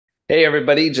Hey,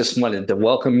 everybody. Just wanted to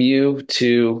welcome you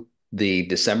to the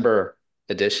December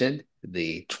edition,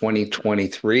 the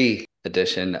 2023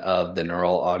 edition of the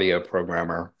Neural Audio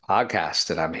Programmer podcast.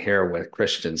 And I'm here with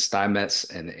Christian Steinmetz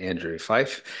and Andrew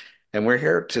Fife. And we're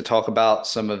here to talk about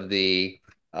some of the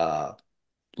uh,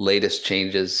 latest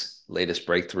changes, latest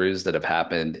breakthroughs that have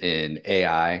happened in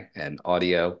AI and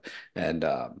audio. And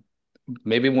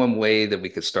maybe one way that we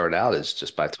could start out is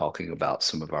just by talking about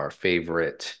some of our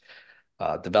favorite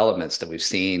developments that we've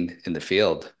seen in the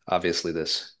field. Obviously,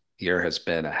 this year has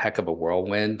been a heck of a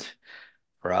whirlwind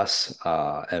for us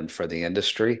and for the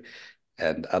industry.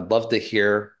 And I'd love to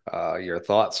hear your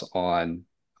thoughts on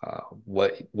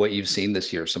what you've seen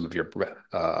this year, some of your favorite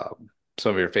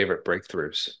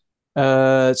breakthroughs.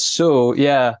 So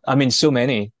yeah, I mean, so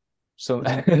many. So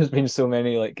there's been so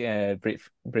many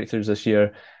breakthroughs this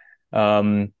year.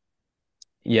 Um,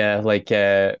 yeah, we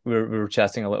were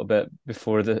chatting a little bit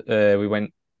before the we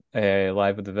went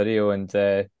live with the video, and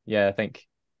yeah, I think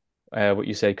what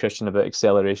you said, Christian, about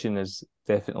acceleration is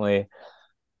definitely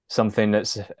something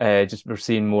that's just we're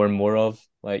seeing more and more of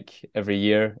like every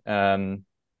year. And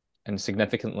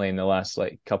significantly in the last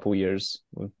like couple years,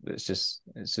 it's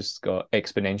just got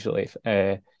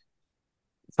exponentially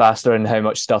faster in how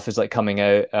much stuff is like coming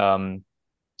out.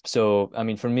 So I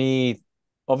mean, for me,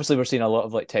 obviously we're seeing a lot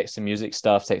of like text to music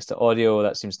stuff, text to audio.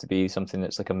 That seems to be something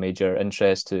that's like a major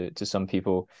interest to some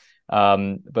people.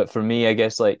 But for me, I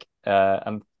guess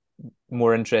I'm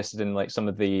more interested in like some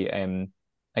of the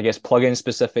I guess plugin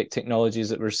specific technologies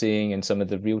that we're seeing and some of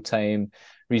the real time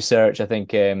research. I think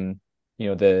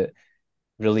the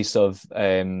release of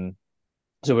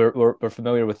so we're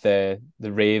familiar with the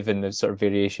rave and the sort of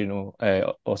variational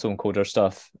autoencoder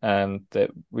stuff that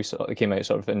we sort of came out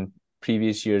sort of in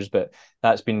previous years, but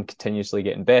that's been continuously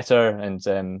getting better, and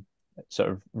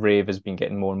sort of rave has been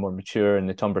getting more and more mature, and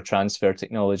the timbre transfer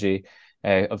technology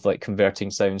of like converting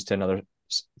sounds to another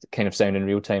kind of sound in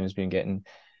real time has been getting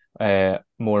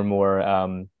more and more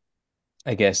I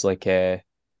guess yeah,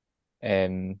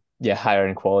 higher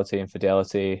in quality and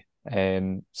fidelity.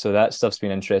 So that stuff's been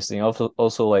interesting.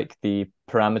 Also like the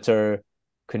parameter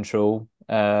control,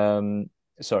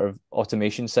 sort of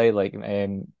automation side, like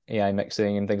AI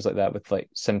mixing and things like that with like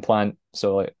Simplant.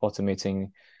 So like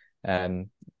automating the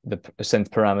synth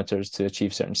parameters to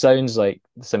achieve certain sounds, like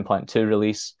the Simplant 2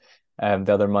 release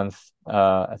the other month,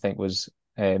 I think was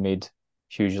made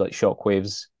huge like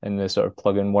shockwaves in the sort of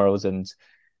plugin world, and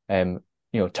um,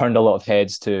 turned a lot of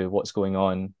heads to what's going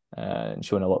on and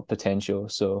showing a lot of potential.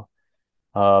 So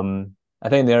I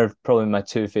think they're probably my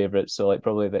two favorites. So like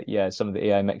probably that, yeah, some of the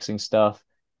AI mixing stuff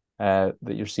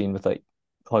that you're seeing with like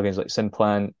plugins like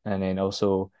Simplant, and then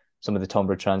also some of the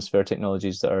timbre transfer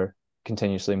technologies that are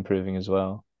continuously improving as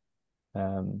well.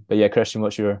 But yeah, Christian,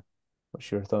 what's your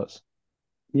thoughts?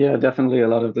 Yeah, definitely a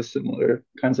lot of the similar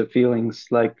kinds of feelings.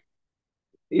 I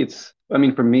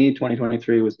mean, for me,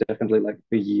 2023 was definitely like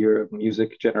the year of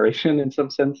music generation in some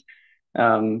sense.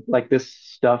 Like this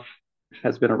stuff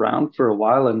has been around for a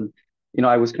while, and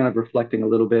I was kind of reflecting a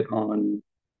little bit on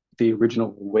the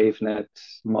original WaveNet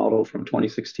model from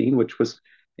 2016, which was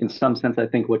in some sense, I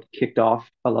think, what kicked off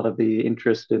a lot of the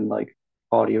interest in like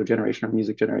audio generation or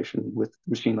music generation with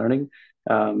machine learning,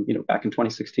 back in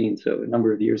 2016, so a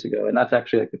number of years ago. And that's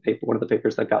actually like one of the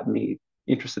papers that got me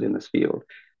interested in this field.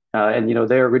 And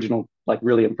their original like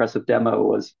really impressive demo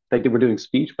was they were doing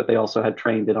speech, but they also had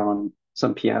trained it on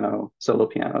some piano, solo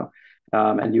piano.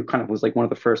 And you kind of was like one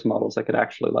of the first models that could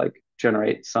actually like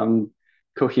generate some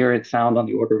coherent sound on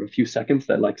the order of a few seconds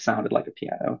that like sounded like a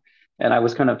piano. And I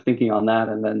was kind of thinking on that,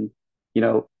 and then you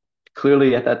know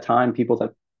clearly at that time people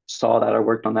that saw that or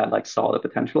worked on that like saw the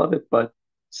potential of it. But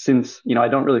since I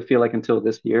don't really feel like until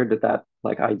this year did that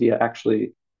like idea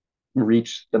actually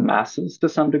reach the masses to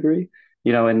some degree.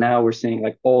 And now we're seeing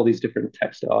like all these different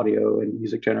text audio and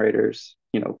music generators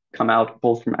come out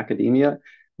both from academia,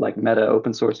 like Meta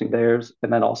open sourcing theirs,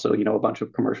 and then also a bunch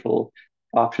of commercial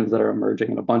options that are emerging,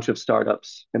 and a bunch of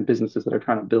startups and businesses that are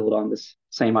trying to build on this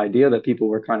same idea that people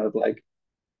were kind of like,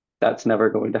 that's never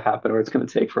going to happen, or it's going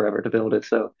to take forever to build it.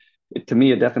 So to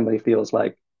me, it definitely feels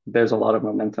like there's a lot of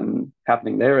momentum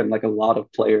happening there, and like a lot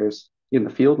of players in the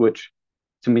field, which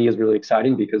to me is really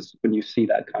exciting, because when you see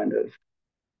that kind of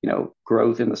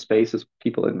growth in the space as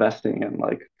people investing and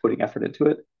like putting effort into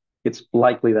it, it's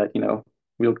likely that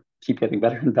we'll keep getting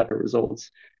better and better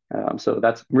results. So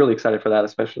that's I'm really excited for that,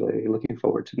 especially looking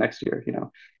forward to next year.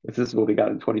 If this is what we got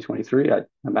in 2023, I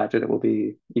imagine it will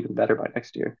be even better by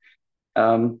next year.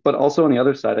 But also on the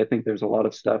other side, I think there's a lot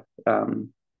of stuff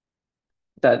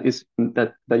that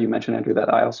you mentioned, Andrew,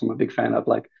 that I also am a big fan of.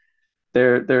 Like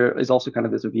there is also kind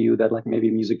of this view that like maybe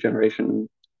music generation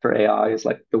for AI is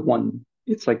like the one,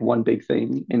 it's like one big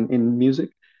thing in music,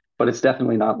 but it's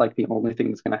definitely not like the only thing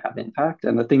that's going to have impact.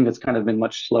 And the thing that's kind of been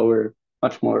much slower,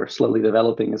 much more slowly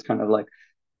developing is kind of like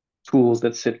tools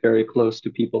that sit very close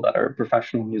to people that are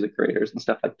professional music creators and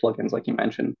stuff like plugins, like you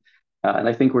mentioned. And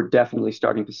I think we're definitely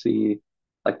starting to see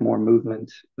like more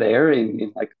movement there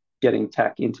in like getting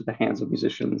tech into the hands of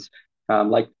musicians,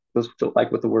 like those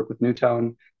like with the work with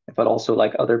Newtone, but also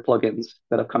like other plugins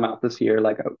that have come out this year.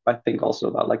 Like I think also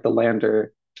about like the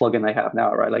Lander plugin I have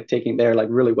now, right? Like taking their like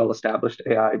really well established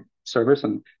AI service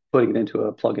and putting it into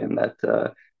a plugin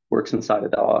that works inside a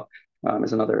DAW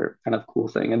is another kind of cool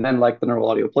thing. And then like the neural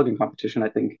audio plugin competition, I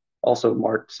think also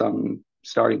marked some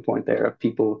starting point there of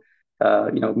people,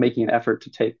 making an effort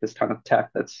to take this kind of tech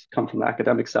that's come from the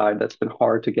academic side that's been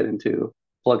hard to get into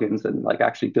plugins and like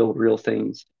actually build real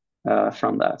things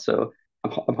from that. So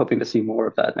I'm hoping to see more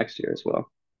of that next year as well.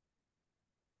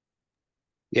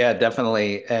 Yeah,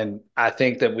 definitely. And I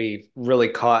think that we really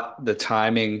caught the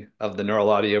timing of the neural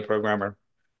audio programmer,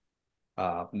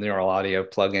 neural audio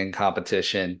plugin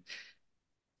competition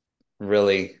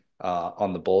really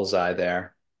on the bullseye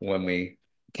there when we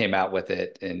came out with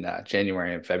it in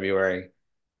January and February.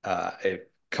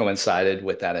 It coincided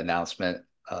with that announcement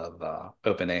of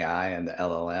OpenAI and the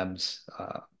LLMs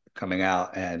coming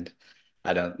out, and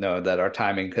I don't know that our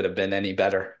timing could have been any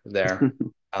better there.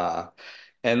 Uh,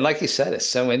 and like you said, it's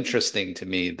so interesting to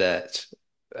me that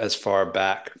as far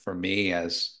back for me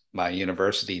as my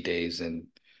university days in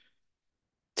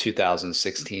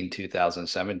 2016,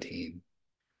 2017,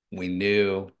 we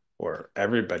knew, or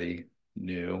everybody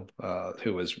knew,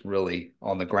 who was really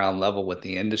on the ground level with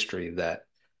the industry, that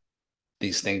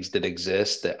these things did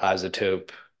exist, that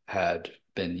Isotope had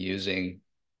been using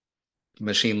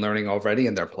machine learning already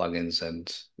in their plugins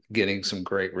and getting some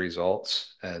great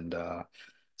results. And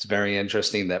it's very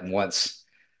interesting that once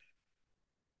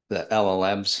the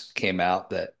LLMs came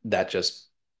out, that just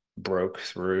broke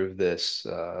through this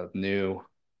new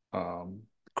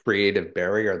creative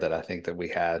barrier that I think that we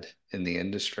had in the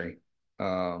industry.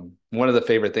 One of the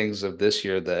favorite things of this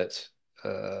year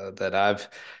that I've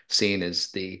seen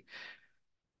is the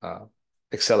uh,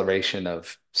 acceleration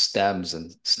of stems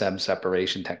and stem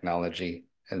separation technology,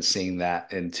 and seeing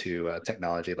that into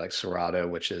technology like Serato,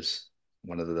 which is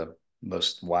one of the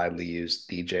most widely used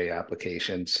DJ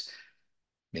applications.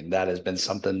 I mean, that has been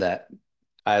something that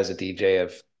I, as a DJ,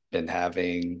 have been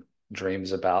having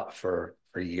dreams about for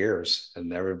years,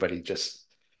 and everybody just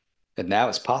and now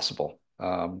it's possible.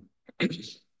 And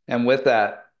with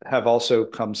that have also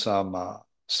come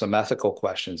some ethical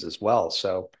questions as well.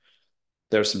 So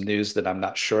there's some news that I'm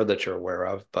not sure that you're aware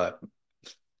of, but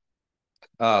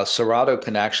Serato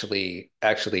can actually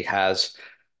has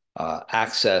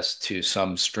access to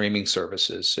some streaming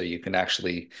services. So you can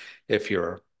actually, if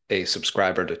you're a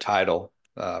subscriber to Tidal,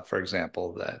 for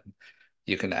example, that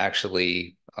you can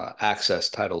actually access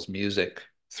Tidal's music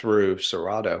through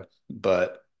Serato.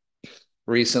 But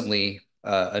recently,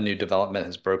 a new development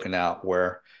has broken out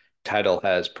where Tidal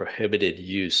has prohibited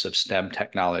use of STEM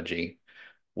technology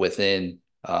within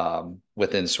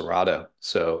Serato.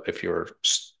 So if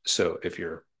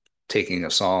you're taking a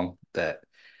song that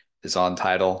is on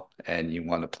Tidal and you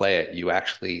want to play it, you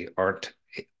actually aren't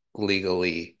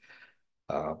legally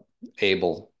uh,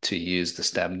 able to use the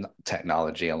STEM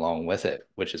technology along with it,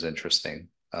 which is interesting.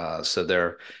 So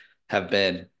there have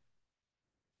been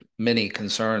many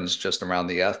concerns just around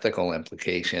the ethical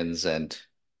implications, and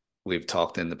we've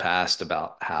talked in the past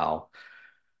about how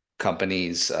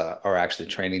companies are actually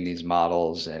training these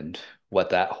models and what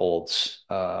that holds.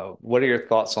 What are your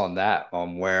thoughts on that,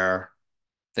 on where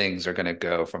things are going to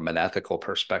go from an ethical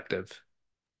perspective?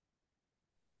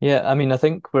 Yeah, I mean, I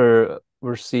think we're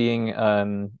seeing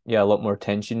yeah, a lot more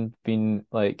attention being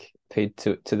like paid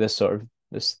to this sort of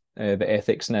this the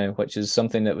ethics now, which is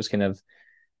something that was kind of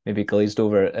maybe glazed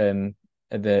over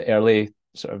at the early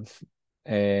sort of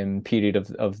period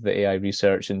of the AI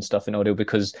research and stuff in audio,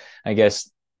 because I guess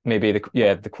maybe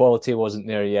the quality wasn't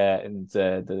there yet, and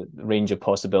the range of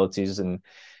possibilities and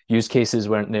use cases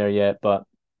weren't there yet, but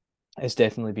it's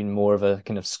definitely been more of a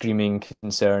kind of screaming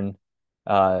concern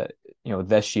uh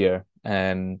this year.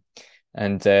 And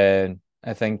I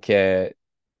think there's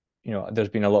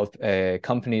been a lot of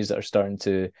companies that are starting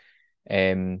to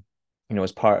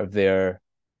as part of their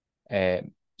uh,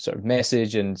 sort of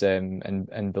message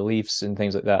and beliefs and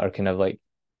things like that, are kind of like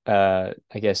I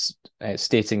guess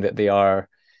stating that they are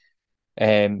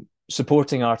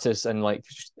supporting artists and like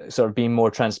sort of being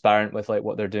more transparent with like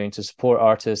what they're doing to support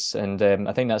artists. And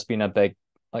I think that's been a big,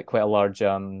 like quite a large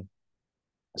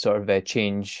sort of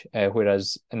change,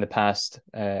 whereas in the past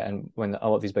and when a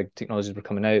lot of these big technologies were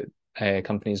coming out,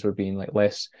 companies were being like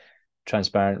less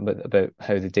transparent about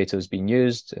how the data was being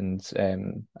used, and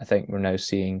I think we're now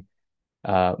seeing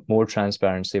more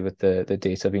transparency with the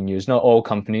data being used. Not all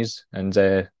companies, and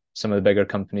some of the bigger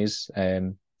companies,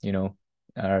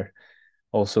 are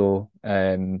also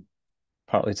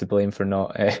partly to blame for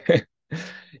not,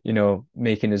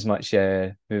 making as much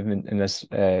movement in this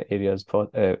area as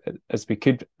we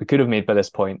could have made by this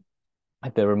point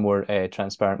if they were more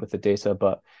transparent with the data.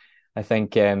 But I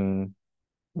think,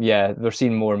 yeah, we're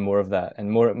seeing more and more of that,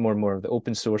 and more of the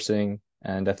open sourcing.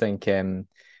 And I think when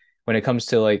it comes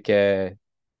to like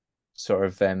sort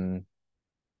of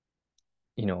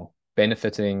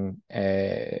benefiting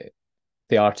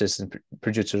the artists and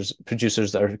producers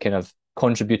that are kind of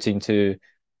contributing to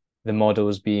the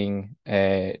models being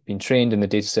trained and the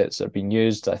data sets that are being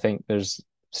used. I think there's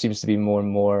seems to be more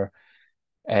and more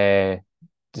uh,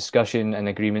 discussion and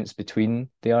agreements between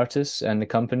the artists and the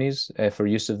companies for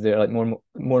use of their, like, more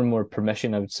and more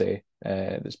permission, I would say,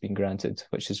 that's been granted,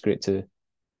 which is great to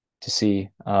see.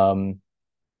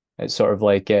 It's sort of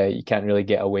like you can't really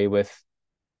get away with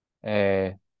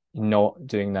uh, not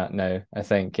doing that now. I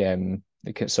think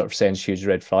it can sort of sends huge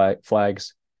red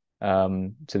flags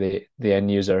to the end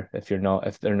user if they're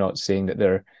not saying that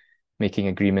they're making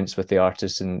agreements with the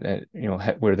artists, and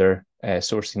where they're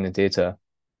sourcing the data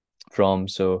from.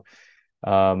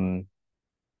 Um,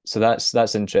 so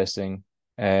that's interesting.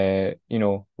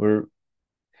 We're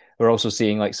also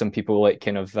seeing like some people like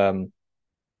kind of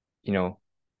you know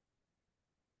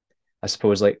I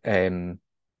suppose like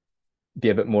be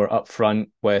a bit more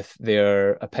upfront with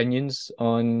their opinions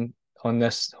on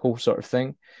this whole sort of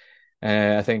thing.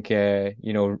 I think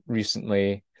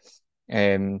recently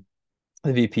the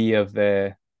VP of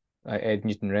Ed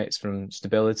Newton-Rex from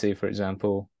Stability, for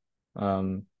example,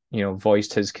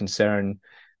 voiced his concern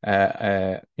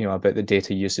about the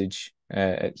data usage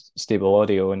at Stable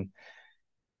Audio, and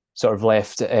sort of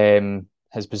left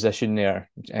his position there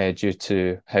due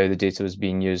to how the data was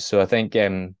being used. So I think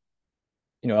a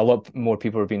lot more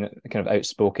people are being kind of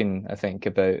outspoken, I think,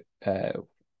 about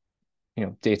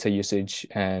data usage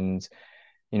and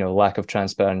lack of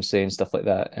transparency and stuff like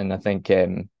that. And I think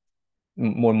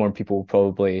more and more people will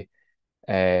probably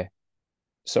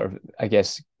sort of, I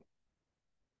guess,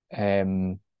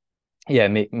 make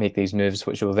these moves,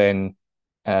 which will then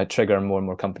trigger more and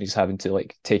more companies having to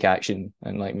like take action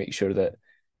and like make sure that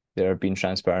they're being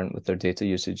transparent with their data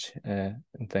usage and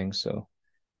things. So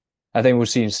I think we'll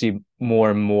see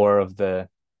more and more of the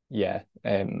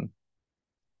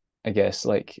I guess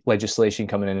like legislation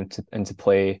coming into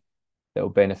play that will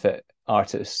benefit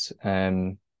artists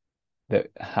that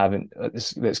haven't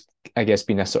that's I guess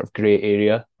been a sort of grey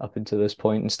area up until this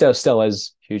point, and still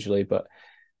is hugely, but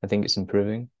I think it's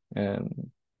improving.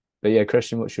 But yeah,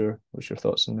 Christian, what's your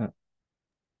thoughts on that?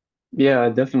 Yeah,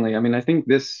 definitely. I mean, I think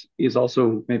this is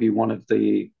also maybe one of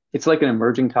it's like an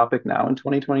emerging topic now in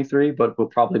 2023, but will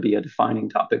probably be a defining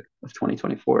topic of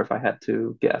 2024 if I had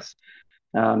to guess.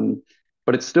 Um,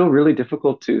 but it's still really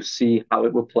difficult to see how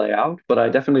it will play out. But I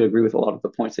definitely agree with a lot of the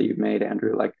points that you've made,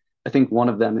 Andrew. Like, I think one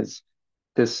of them is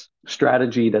this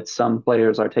strategy that some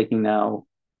players are taking now,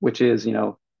 which is,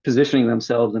 positioning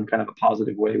themselves in kind of a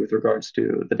positive way with regards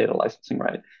to the data licensing,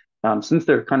 right? Since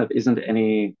there kind of isn't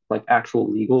any like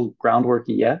actual legal groundwork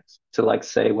yet to like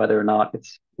say whether or not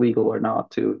it's legal or not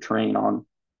to train on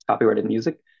copyrighted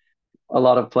music, a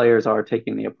lot of players are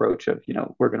taking the approach of,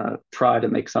 we're going to try to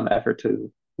make some effort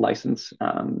to license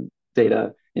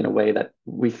data in a way that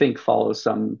we think follows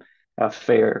some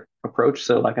fair approach.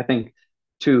 So, like, I think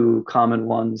two common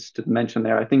ones to mention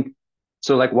there, I think,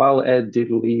 so like while Ed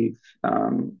did leave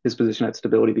his position at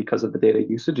Stability because of the data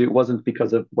usage, it wasn't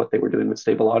because of what they were doing with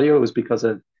Stable Audio. It was because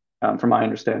of, from my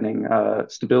understanding,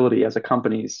 Stability as a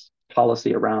company's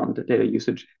policy around data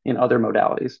usage in other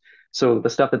modalities. So the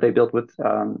stuff that they built with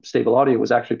Stable Audio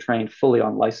was actually trained fully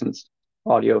on licensed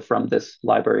audio from this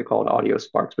library called Audio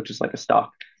Sparks, which is like a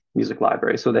stock music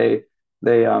library. So they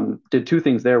did two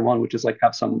things there. One, which is like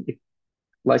have some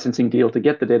licensing deal to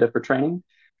get the data for training,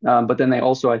 but then they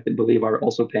also, I believe, are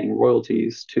also paying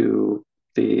royalties to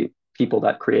the people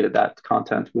that created that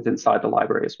content within inside the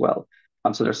library as well.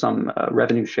 So there's some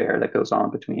revenue share that goes on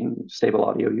between Stable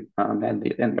Audio and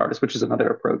the artist, which is another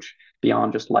approach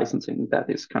beyond just licensing that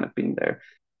is kind of being there.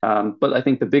 But I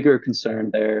think the bigger concern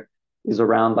there is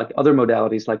around like other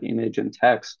modalities like image and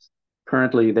text.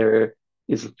 Currently, there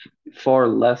is far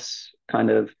less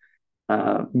kind of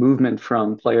movement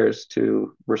from players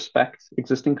to respect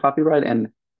existing copyright. And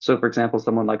so, for example,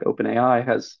 someone like OpenAI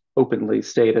has openly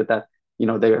stated that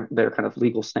their kind of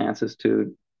legal stance is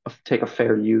to take a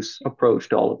fair use approach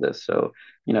to all of this. So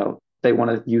they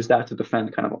want to use that to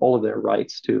defend kind of all of their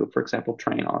rights to, for example,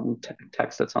 train on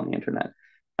text that's on the internet.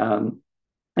 Um,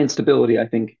 and Stability, I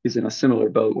think, is in a similar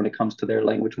boat when it comes to their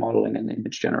language modeling and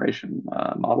image generation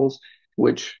models,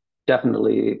 which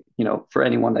definitely, for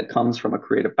anyone that comes from a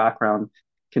creative background,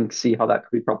 can see how that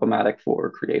could be problematic for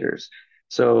creators.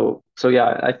 So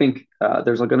yeah, I think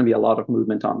there's going to be a lot of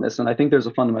movement on this, and I think there's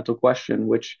a fundamental question,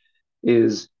 which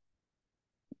is,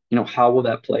 how will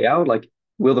that play out? Like,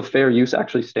 will the fair use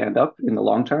actually stand up in the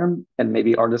long term, and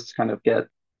maybe artists kind of get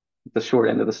the short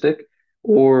end of the stick,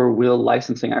 or will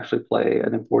licensing actually play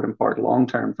an important part long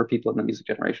term for people in the music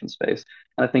generation space?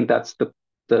 And I think that's the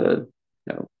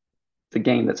you know the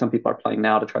game that some people are playing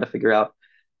now to try to figure out.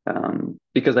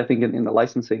 Because I think in the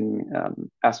licensing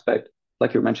aspect,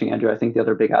 like you were mentioning, Andrew, I think the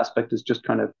other big aspect is just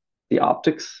kind of the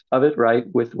optics of it, right?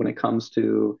 With when it comes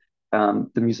to the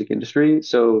music industry.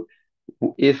 So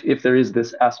if there is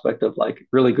this aspect of like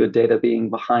really good data being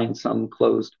behind some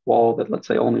closed wall that, let's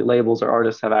say, only labels or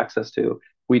artists have access to,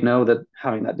 we know that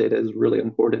having that data is really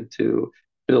important to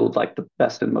build like the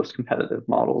best and most competitive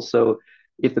models. So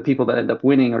if the people that end up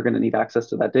winning are going to need access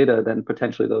to that data, then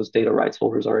potentially those data rights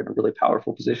holders are in a really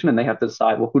powerful position, and they have to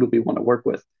decide, well, who do we want to work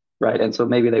with, right? And so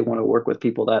maybe they want to work with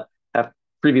people that have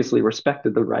previously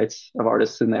respected the rights of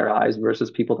artists in their eyes versus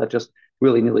people that just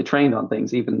really newly trained on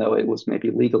things, even though it was maybe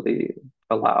legally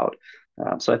allowed.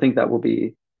 So I think that will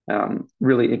be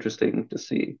really interesting to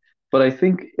see. But I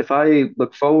think if I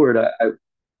look forward,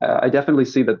 I definitely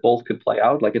see that both could play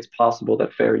out. Like, it's possible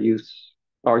that fair use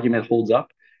argument holds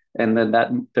up, and then that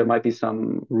there might be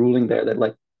some ruling there that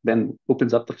like then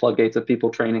opens up the floodgates of people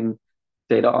training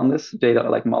data on this data,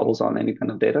 like models on any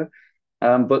kind of data.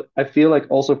 But I feel like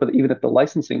also even if the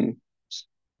licensing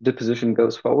the position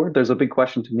goes forward, there's a big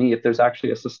question to me if there's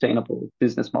actually a sustainable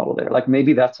business model there. Like,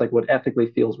 maybe that's like what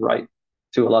ethically feels right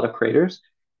to a lot of creators.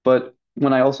 But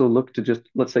when I also look to just,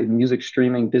 let's say, music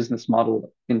streaming business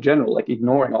model in general, like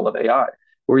ignoring all of AI,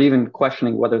 or even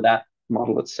questioning whether that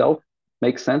model itself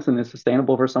makes sense and is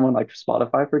sustainable for someone like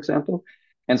Spotify, for example.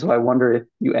 And so I wonder if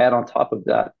you add on top of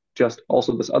that just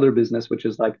also this other business, which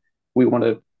is like, we want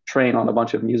to train on a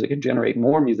bunch of music and generate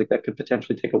more music that could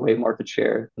potentially take away market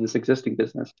share in this existing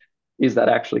business. Is that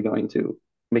actually going to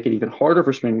make it even harder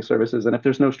for streaming services? And if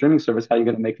there's no streaming service, how are you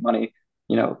going to make money,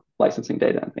 licensing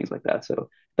data and things like that? So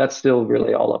that's still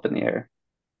really all up in the air.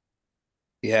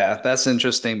 Yeah, that's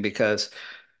interesting because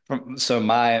so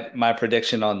my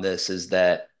prediction on this is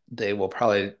that they will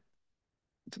probably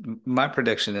my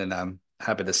prediction, and I'm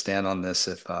happy to stand on this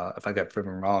if I get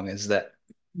proven wrong, is that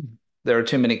there are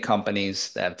too many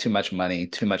companies that have too much money,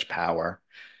 too much power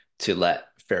to let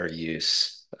fair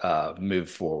use move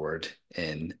forward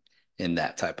in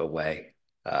that type of way.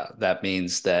 That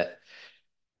means that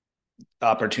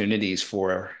opportunities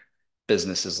for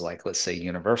businesses like, let's say,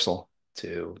 Universal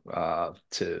to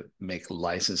make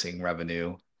licensing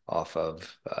revenue off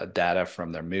of data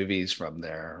from their movies, from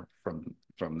their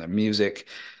music,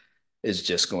 is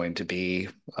just going to be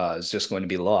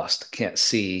lost. Can't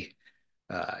see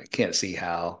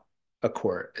how a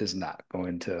court is not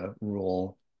going to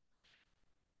rule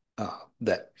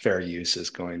that fair use is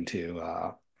going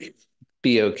to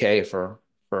be okay for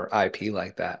IP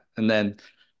like that. And then,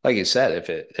 like you said,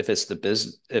 if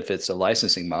it's a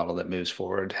licensing model that moves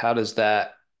forward, how does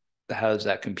that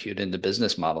compute into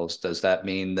business models? Does that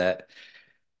mean that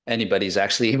anybody's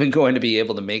actually even going to be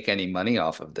able to make any money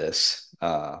off of this?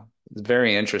 It's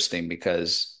very interesting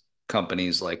because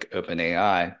companies like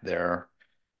OpenAI,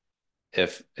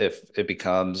 if it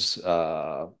becomes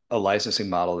a licensing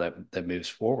model that moves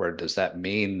forward, does that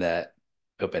mean that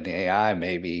OpenAI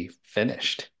may be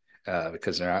finished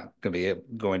because they're not going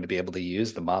to be able to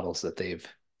use the models that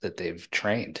they've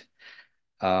trained?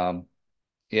 Um,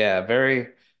 yeah,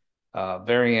 very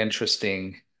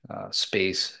interesting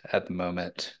space at the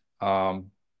moment.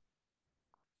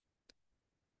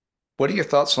 What are your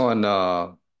thoughts on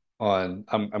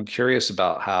I'm curious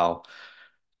about how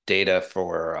data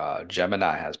for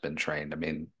Gemini has been trained. I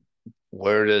mean,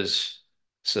 where does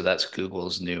so that's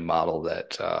Google's new model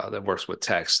that works with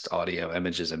text, audio,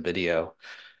 images, and video.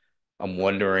 I'm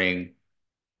wondering,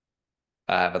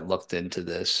 I haven't looked into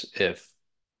this, if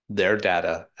their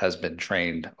data has been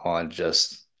trained on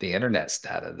just the internet's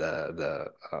data, the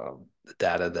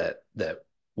data that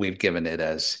we've given it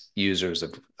as users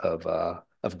of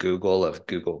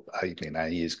Google, I mean, I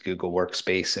use Google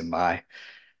Workspace in my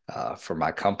for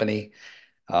my company.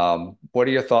 What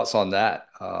are your thoughts on that,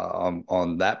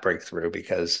 on that breakthrough?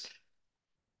 Because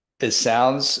it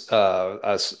sounds,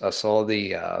 I saw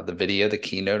the video, the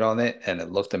keynote on it, and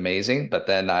it looked amazing. But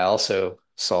then I also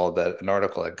saw that an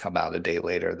article had come out a day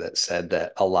later that said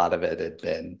that a lot of it had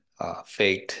been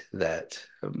faked that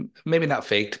maybe not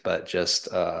faked, but just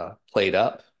played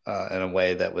up in a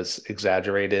way that was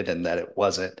exaggerated and that it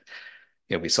wasn't.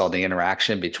 We saw the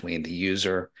interaction between the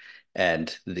user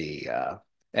and the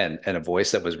and a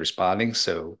voice that was responding.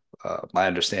 So my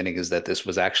understanding is that this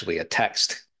was actually a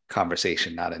text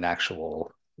conversation, not an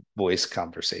actual voice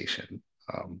conversation.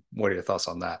 What are your thoughts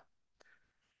on that?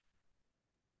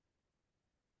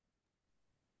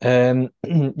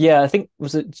 Yeah, I think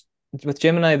was it with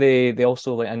Gemini they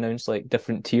also like announced like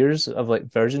different tiers of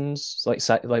like versions like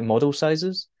si like model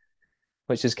sizes,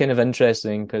 which is kind of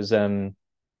interesting because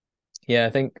yeah, I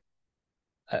think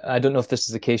I don't know if this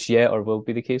is the case yet or will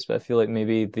be the case, but I feel like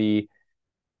maybe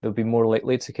they'll be more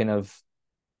likely to kind of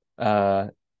uh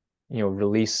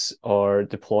release or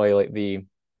deploy like the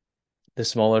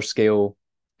smaller scale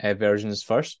versions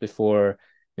first before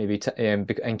maybe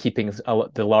and keeping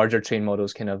the larger train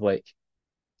models kind of like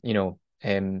you know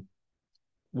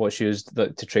what's used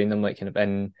to train them like kind of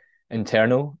in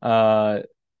internal.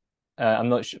 I'm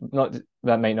not sure, not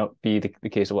that might not be the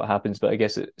case of what happens, but I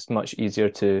guess it's much easier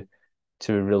to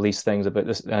release things about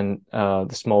this and the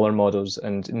smaller models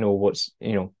and know what's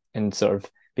and sort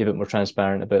of be a bit more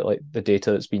transparent about like the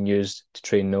data that's been used to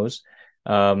train those.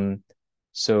 Um,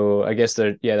 so I guess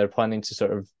they're planning to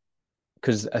sort of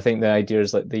because I think the idea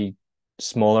is like the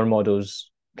smaller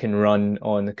models can run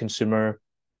on the consumer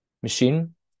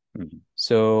machine. Mhm.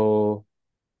 So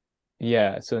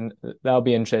yeah, so that'll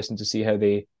be interesting to see how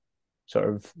they sort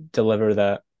of deliver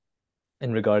that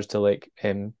in regards to like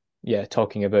yeah,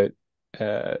 talking about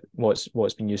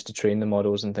what's been used to train the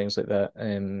models and things like that.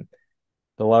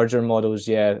 The larger models,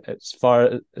 yeah, as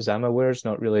far as I'm aware, it's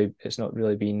not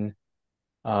really been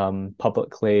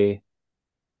publicly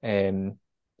um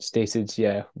stated,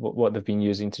 yeah, what they've been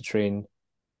using to train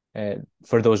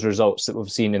for those results that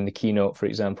we've seen in the keynote, for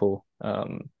example.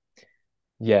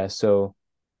 Yeah, so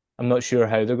I'm not sure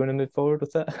how they're going to move forward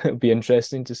with that. It'll be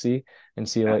interesting to see and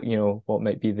see Yeah. like, what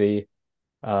might be the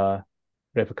uh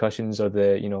repercussions or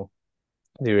the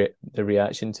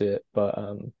reaction to it. But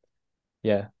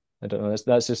yeah, I don't know.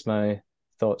 That's just my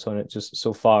thoughts on it. Just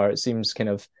so far, it seems kind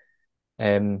of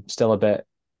still a bit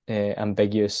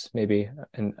ambiguous, maybe,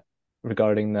 and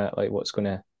regarding that, like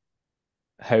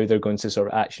how they're going to sort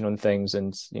of action on things,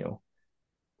 and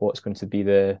what's going to be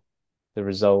the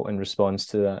result and response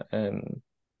to that. I don't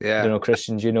Yeah. know,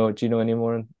 Christian. Do you know any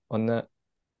more on that?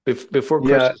 Before Yeah,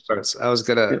 Christian starts,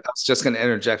 yeah, I was just gonna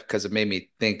interject because it made me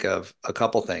think of a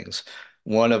couple things.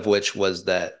 One of which was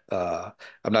that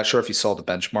I'm not sure if you saw the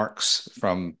benchmarks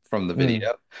from the Mm,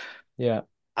 video. yeah.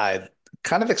 I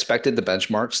kind of expected the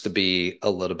benchmarks to be a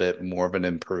little bit more of an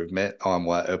improvement on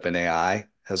what OpenAI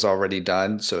has already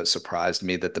done. So it surprised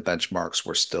me that the benchmarks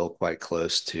were still quite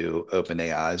close to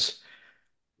OpenAI's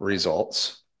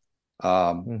results.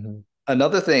 Um, Hmm.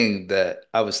 Another thing that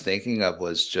I was thinking of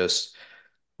was just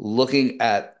looking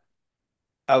at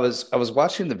I was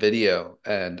watching the video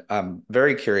and I'm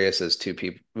very curious as to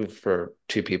people for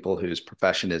two people whose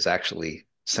profession is actually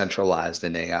centralized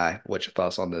in AI, what your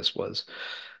thoughts on this was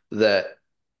that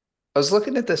I was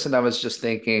looking at this and I was just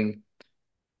thinking,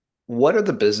 what are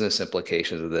the business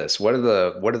implications of this? What are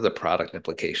the product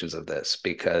implications of this?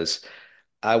 Because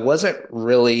I wasn't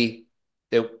really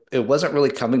it wasn't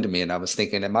really coming to me and I was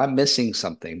thinking, am I missing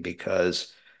something?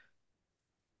 Because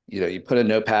you put a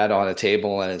notepad on a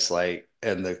table and it's like,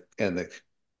 the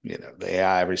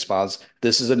AI responds,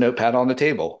 this is a notepad on the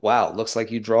table. Wow, looks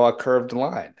like you draw a curved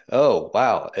line. Oh,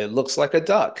 wow, it looks like a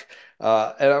duck.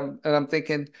 And I'm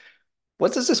thinking,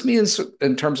 what does this mean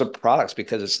in terms of products?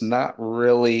 Because it's not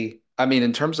really, I mean,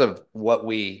 in terms of what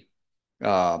we,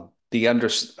 the under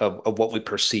of what we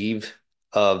perceive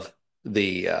of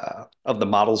the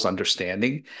model's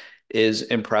understanding is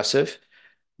impressive.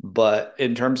 But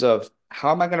in terms of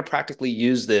how am I going to practically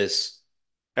use this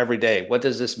every day? What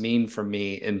does this mean for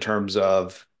me in terms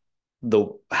of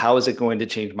how is it going to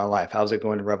change my life? How is it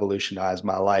going to revolutionize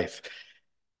my life?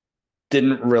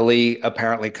 Didn't really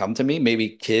apparently come to me. Maybe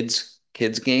kids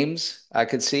games I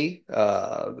could see.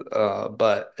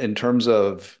 But in terms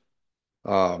of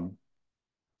um,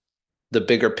 the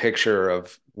bigger picture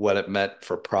of what it meant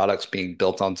for products being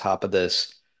built on top of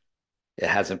this, it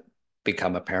hasn't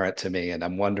become apparent to me. And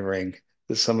I'm wondering,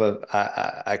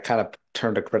 I kind of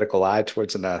turned a critical eye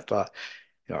towards it and I thought,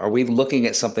 are we looking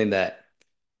at something that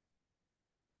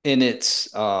in its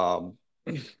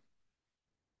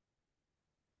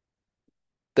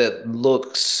that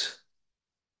looks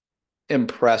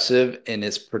impressive in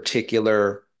its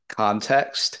particular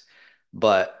context,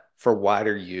 but for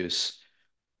wider use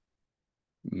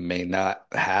may not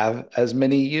have as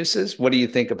many uses. What do you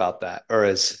think about that?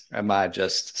 Or am I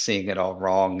just seeing it all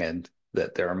wrong and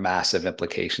that there are massive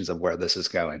implications of where this is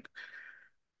going?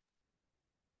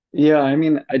 Yeah, I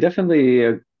mean, I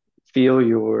definitely feel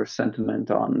your sentiment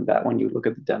on that when you look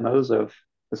at the demos of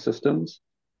the systems.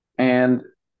 And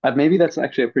maybe that's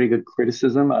actually a pretty good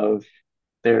criticism of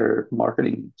their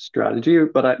marketing strategy,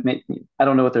 but I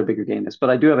don't know what their bigger game is.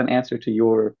 But I do have an answer to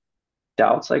your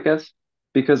doubts, I guess,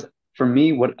 because for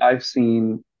me, what I've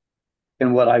seen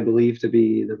and what I believe to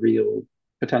be the real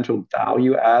potential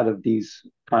value add of these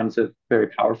kinds of very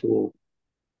powerful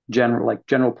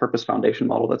general purpose foundation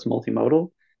model that's multimodal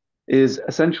is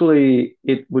essentially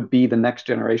it would be the next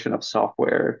generation of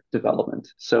software development.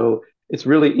 So it's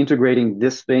really integrating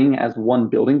this thing as one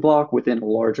building block within a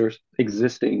larger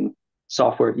existing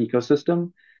software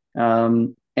ecosystem.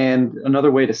 And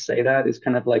another way to say that is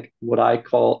kind of like what I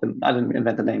call, and I didn't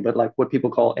invent the name, but like what people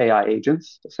call AI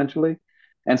agents, essentially.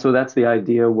 And so that's the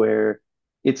idea where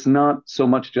it's not so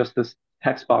much just this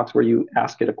text box where you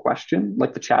ask it a question,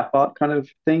 like the chatbot kind of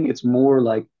thing. It's more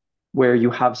like where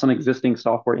you have some existing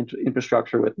software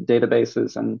infrastructure with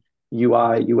databases and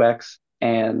UI, UX,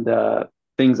 and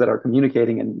things that are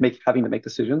communicating and having to make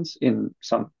decisions in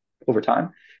some over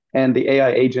time. And the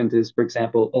AI agent is, for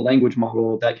example, a language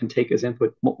model that can take as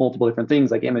input multiple different things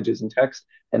like images and text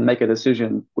and make a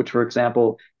decision, which, for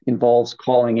example, involves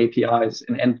calling APIs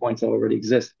and endpoints that already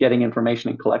exist, getting information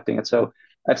and collecting it. So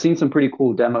I've seen some pretty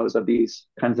cool demos of these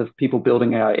kinds of people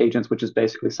building AI agents, which is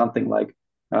basically something like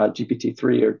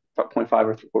GPT-3 or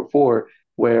 0.5 or 4,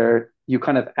 where you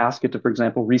kind of ask it to, for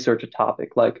example, research a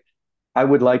topic. Like, I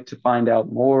would like to find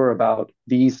out more about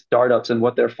these startups and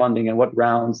what they're funding and what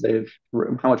rounds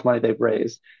how much money they've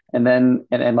raised, and then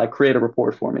and like create a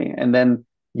report for me. And then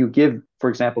you give, for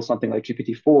example, something like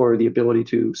GPT-4 the ability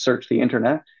to search the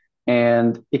internet,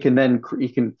 and it can,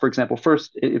 for example,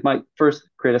 it might first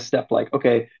create a step like,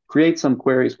 okay, create some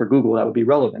queries for Google that would be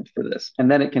relevant for this,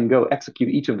 and then it can go execute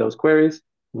each of those queries,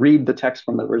 read the text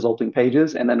from the resulting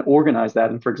pages, and then organize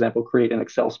that and, for example, create an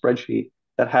Excel spreadsheet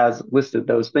that has listed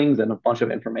those things and a bunch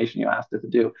of information you asked it to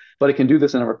do. But it can do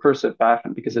this in a recursive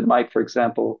fashion because it might, for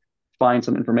example, find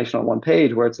some information on one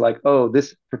page where it's like, oh,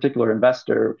 this particular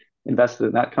investor invested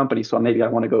in that company. So maybe I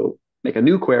want to go make a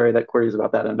new query that queries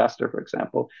about that investor, for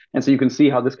example. And so you can see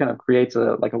how this kind of creates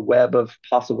a web of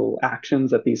possible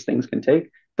actions that these things can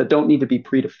take that don't need to be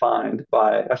predefined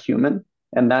by a human.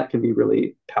 And that can be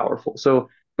really powerful. So,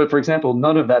 but for example,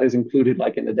 none of that is included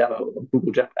like in the demo of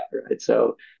Google Gemini, right?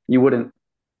 So you wouldn't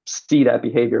see that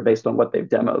behavior based on what they've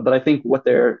demoed. But I think what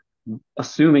they're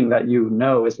assuming that you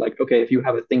know is like, okay, if you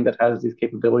have a thing that has these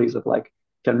capabilities of like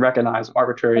can recognize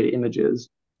arbitrary images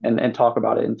and talk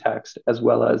about it in text, as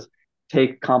well as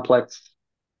take complex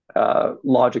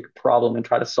logic problem and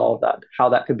try to solve that, how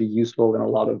that could be useful in a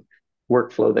lot of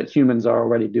workflow that humans are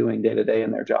already doing day to day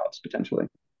in their jobs potentially.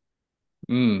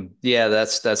 Yeah,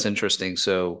 that's interesting.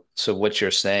 So what you're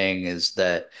saying is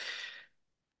that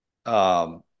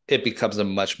it becomes a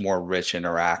much more rich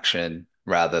interaction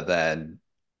rather than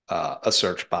a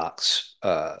search box.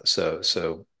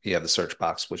 So you have the search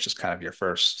box, which is kind of your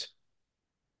first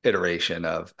iteration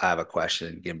of I have a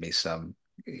question, give me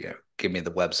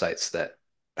the websites that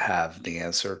have the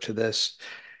answer to this,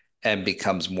 and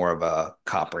becomes more of a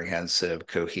comprehensive,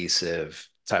 cohesive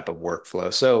type of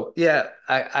workflow. So yeah,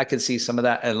 I could see some of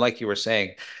that. And like you were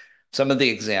saying, some of the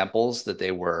examples that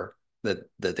they were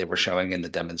showing in the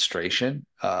demonstration,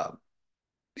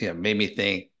 made me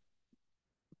think,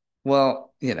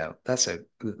 well,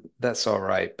 that's all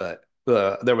right, but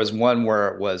there was one where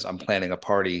it was I'm planning a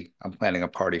party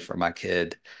for my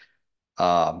kid,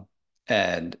 um,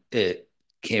 and it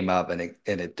came up and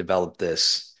it developed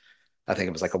this. I think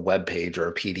it was like a web page or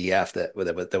a PDF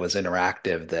that was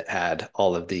interactive that had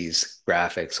all of these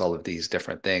graphics, all of these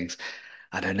different things.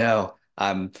 I don't know.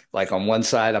 I'm like on one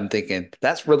side, I'm thinking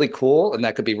that's really cool and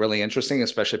that could be really interesting,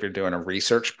 especially if you're doing a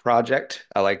research project.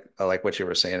 I like what you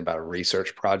were saying about a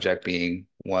research project being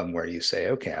one where you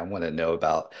say, okay, I want to know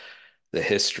about the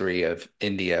history of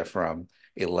India from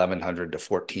 1100 to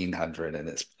 1400, and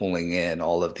it's pulling in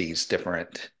all of these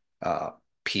different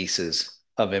pieces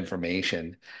of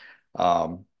information.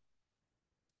 Um,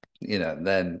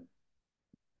 then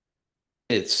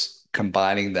it's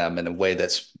combining them in a way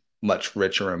that's much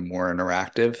richer and more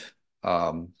interactive.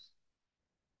 Um,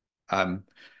 I'm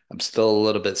I'm still a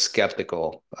little bit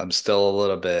skeptical. I'm still a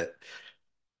little bit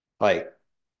like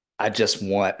I just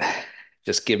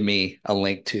give me a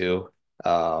link to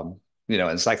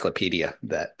encyclopedia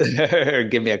that or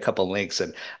give me a couple links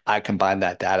and I combine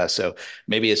that data. So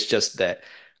maybe it's just that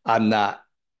I'm not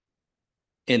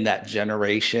in that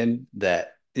generation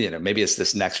that, maybe it's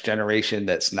this next generation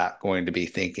that's not going to be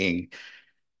thinking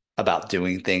about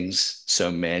doing things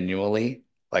so manually.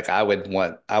 Like I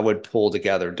would pull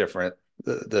together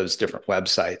those different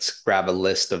websites, grab a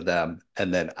list of them,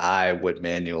 and then I would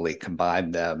manually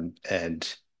combine them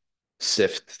and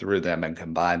sift through them and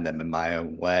combine them in my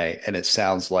own way. And it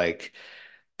sounds like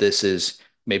this is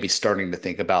maybe starting to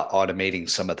think about automating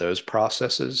some of those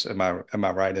processes. Am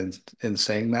I right in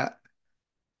saying that?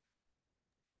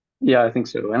 Yeah, I think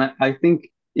so. And I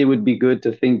think it would be good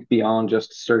to think beyond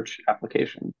just search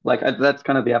application. That's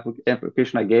kind of the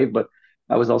application I gave, but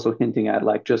I was also hinting at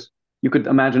like just you could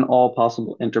imagine all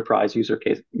possible enterprise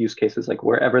use cases, like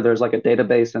wherever there's like a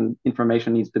database and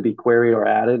information needs to be queried or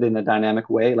added in a dynamic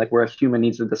way, like where a human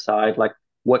needs to decide like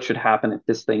what should happen if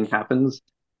this thing happens.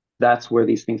 That's where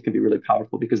these things can be really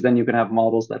powerful because then you can have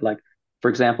models that like, for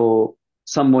example,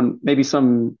 maybe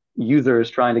some user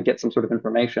is trying to get some sort of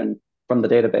information from the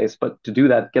database, but to do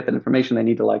that, get that information, they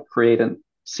need to like create a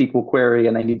SQL query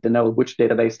and they need to know which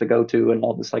database to go to and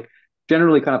all this like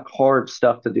generally kind of hard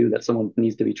stuff to do that someone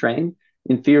needs to be trained.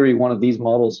 In theory, one of these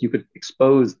models, you could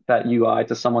expose that UI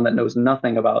to someone that knows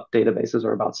nothing about databases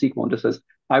or about SQL and just says,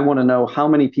 I want to know how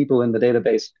many people in the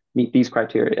database meet these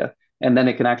criteria, and then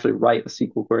it can actually write a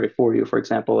SQL query for you, for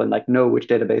example, and like know which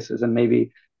databases and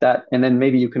maybe that, and then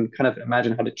maybe you can kind of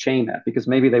imagine how to chain that because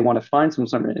maybe they want to find some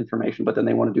sort of information, but then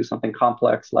they want to do something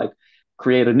complex like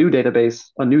create a new database,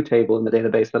 a new table in the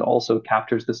database that also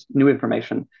captures this new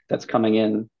information that's coming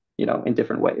in, in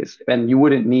different ways. And you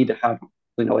wouldn't need to have,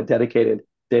 a dedicated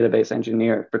database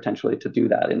engineer potentially to do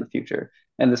that in the future.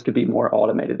 And this could be more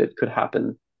automated. It could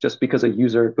happen just because a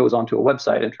user goes onto a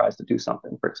website and tries to do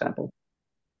something, for example.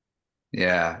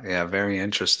 Yeah, yeah, very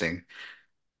interesting.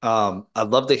 I'd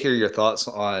love to hear your thoughts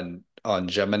on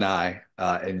Gemini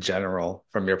in general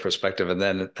from your perspective, and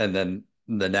then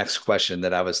the next question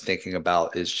that I was thinking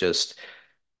about is just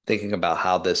thinking about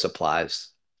how this applies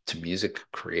to music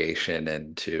creation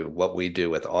and to what we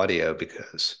do with audio.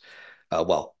 Because,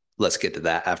 well, let's get to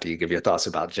that after you give your thoughts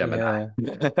about Gemini.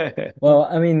 Yeah. Well,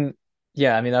 I mean,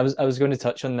 yeah, I mean, I was going to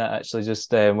touch on that actually,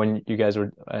 just when you guys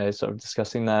were sort of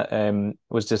discussing that,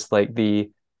 was just like the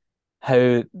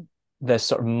how this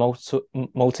sort of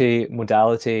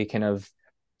multi-modality kind of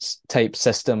type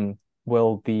system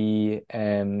will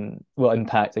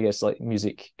impact, I guess, like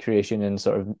music creation and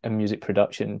sort of music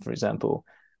production, for example.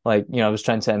 Like, I was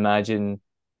trying to imagine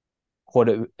what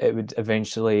it would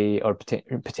eventually or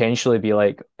potentially be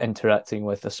like interacting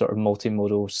with a sort of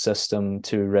multimodal system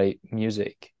to write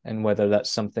music, and whether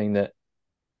that's something that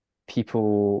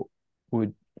people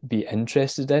would be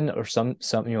interested in, or some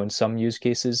in some use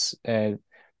cases,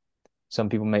 some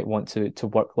people might want to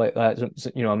work like that.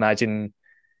 So, imagine.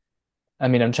 I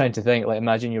mean, I'm trying to think. Like,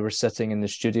 imagine you were sitting in the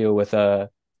studio with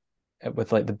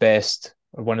like the best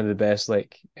or one of the best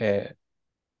like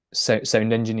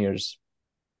sound engineers.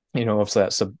 Obviously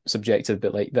that's subjective,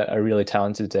 but like that a really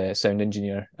talented sound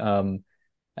engineer. And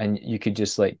you could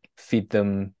just like feed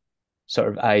them sort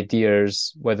of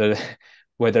ideas, whether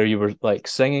whether you were like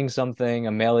singing something,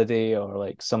 a melody, or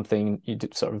like something you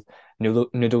did sort of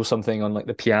noodle something on like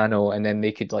the piano, and then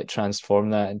they could like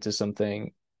transform that into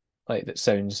something like that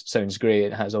sounds great.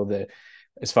 It has all the,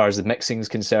 as far as the mixing is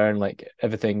concerned, like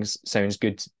everything sounds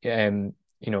good.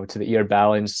 To the ear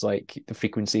balance, like the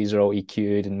frequencies are all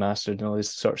EQ'd and mastered and all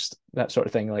this that sort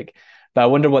of thing. Like, but I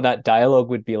wonder what that dialogue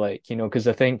would be like, because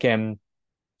I think the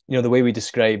way we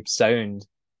describe sound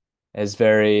is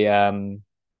very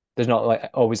there's not like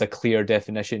always a clear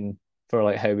definition for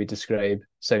like how we describe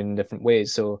sound in different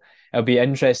ways. So it'll be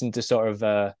interesting to sort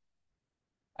of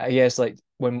I guess like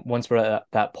when once we're at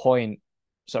that point,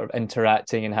 sort of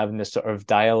interacting and having this sort of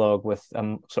dialogue with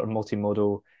sort of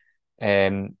multimodal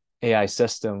AI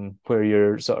system where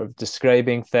you're sort of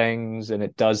describing things and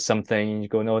it does something and you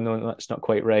go, no, no, that's not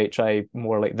quite right. Try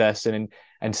more like this, and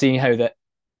seeing how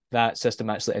that system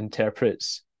actually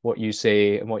interprets what you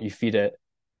say and what you feed it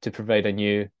to provide a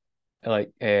new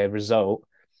like result.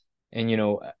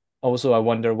 And also I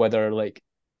wonder whether like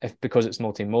if because it's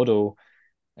multimodal,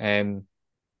 um,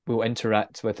 we'll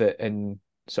interact with it in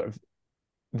sort of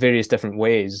various different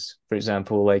ways. For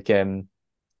example, like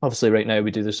obviously right now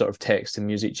we do the sort of text and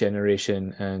music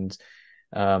generation, and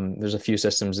there's a few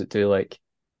systems that do like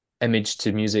image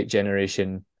to music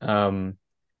generation. I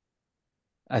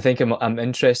think I'm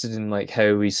interested in like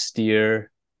how we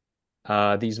steer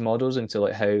these models into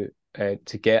like how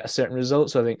to get a certain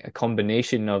result. So I think a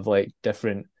combination of like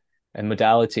different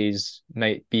modalities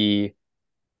might be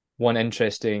one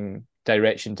interesting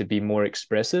direction to be more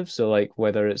expressive. So like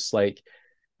whether it's like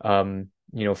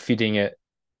feeding it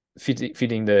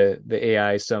feeding the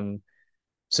AI some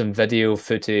video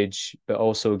footage, but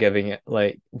also giving it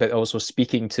like, but also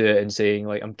speaking to it and saying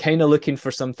like, I'm kind of looking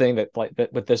for something that like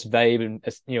that with this vibe and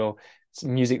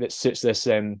music that suits this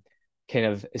kind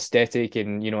of aesthetic,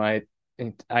 and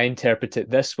I interpret it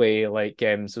this way, like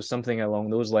so something along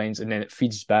those lines, and then it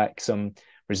feeds back some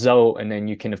result, and then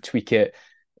you kind of tweak it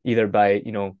either by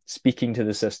speaking to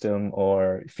the system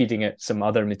or feeding it some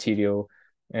other material.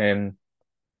 Um,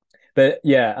 but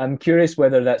yeah, I'm curious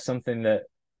whether that's something that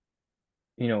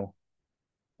you know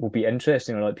will be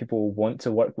interesting or like people will want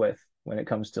to work with when it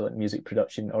comes to like music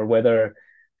production, or whether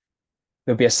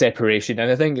there'll be a separation.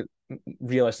 And I think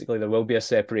realistically there will be a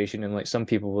separation, and like some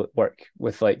people work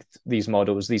with like these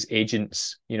models, these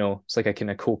agents, it's like a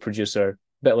kind of co-producer,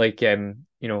 but like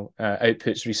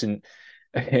Output's recent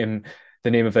the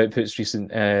name of Output's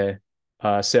recent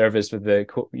service with the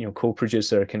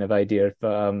co-producer kind of idea,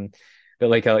 but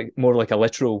like more like a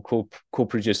literal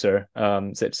co-producer.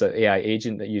 So it's an AI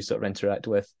agent that you sort of interact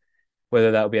with,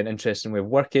 whether that will be an interesting way of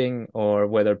working, or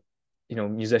whether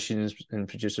musicians and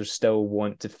producers still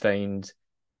want to find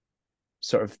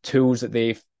sort of tools that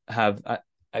they have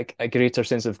a greater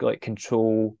sense of like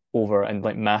control over and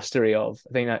like mastery of.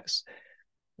 I think that's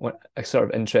what a sort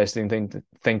of interesting thing to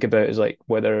think about, is like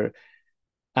whether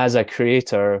as a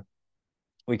creator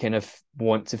we kind of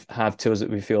want to have tools that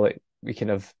we feel like we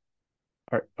kind of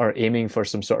are aiming for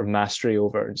some sort of mastery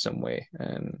over in some way.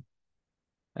 And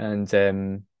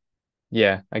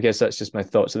Yeah, I guess that's just my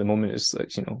thoughts at the moment. It's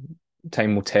like,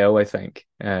 time will tell, I think,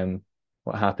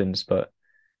 what happens. But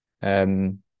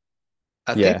um,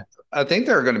 I think yeah. I think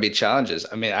there are going to be challenges.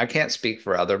 I mean, I can't speak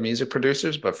for other music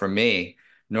producers, but for me,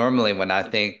 normally when I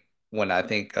think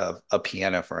of a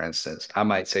piano, for instance, I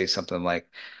might say something like,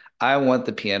 "I want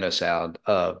the piano sound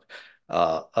of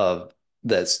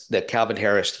that Calvin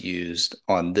Harris used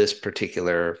on this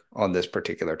particular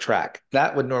track."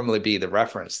 That would normally be the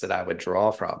reference that I would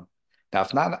draw from. Now,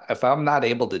 if I'm not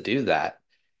able to do that,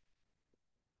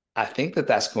 I think that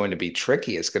that's going to be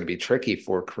tricky. It's going to be tricky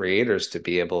for creators to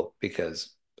be able,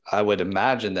 because I would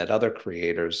imagine that other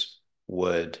creators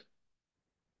would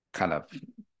kind of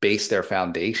base their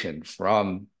foundation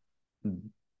from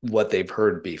what they've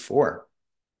heard before,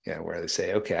 where they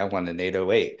say, okay, I want an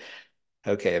 808.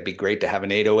 Okay, it'd be great to have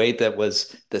an 808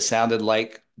 that sounded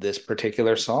like this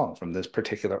particular song from this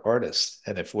particular artist.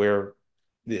 And if we're,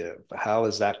 yeah, how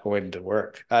is that going to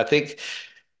work? I think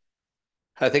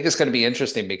it's going to be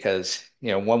interesting because,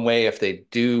 one way, if they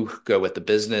do go with the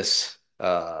business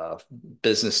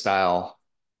style,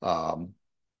 um,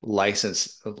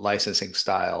 licensing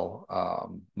style,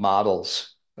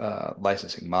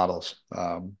 licensing models,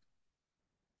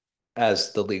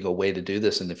 as the legal way to do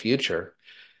this in the future,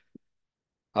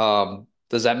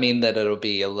 does that mean that it'll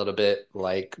be a little bit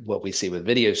like what we see with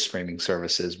video streaming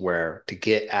services, where to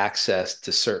get access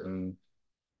to certain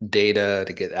data,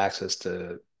 to get access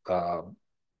to,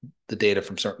 the data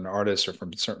from certain artists or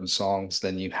from certain songs,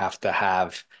 then you have to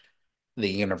have the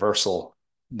universal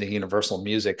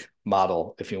music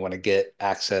model if you want to get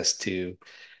access to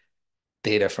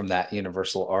data from that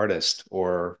universal artist,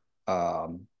 or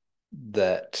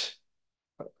that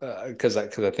because I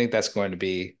think it's going to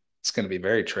be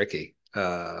very tricky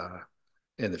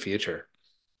in the future.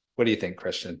 What do you think,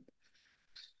 Christian?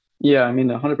 Yeah, I mean,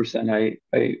 100%.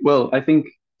 Well, I think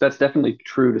that's definitely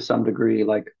true to some degree.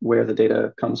 Like where the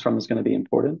data comes from is going to be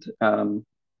important.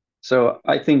 So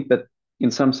I think that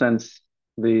in some sense,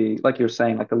 like you're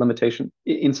saying, like the limitation,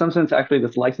 in some sense, actually,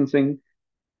 this licensing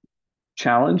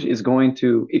challenge is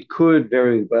it could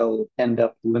very well end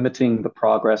up limiting the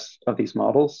progress of these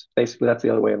models. Basically, that's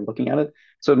the other way of looking at it.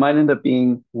 So it might end up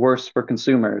being worse for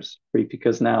consumers, right?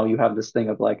 Because now you have this thing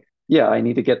of like, yeah, I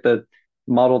need to get the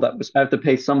model I have to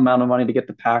pay some amount of money to get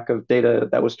the pack of data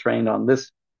that was trained on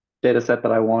this data set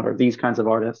that I want, or these kinds of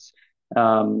artists.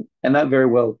 And that very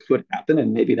well could happen.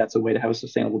 And maybe that's a way to have a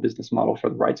sustainable business model for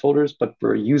the rights holders. But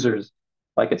for users,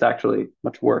 like it's actually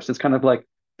much worse. It's kind of like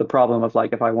the problem of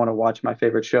like if I want to watch my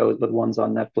favorite shows, but one's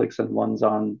on Netflix and one's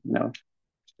on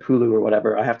Hulu or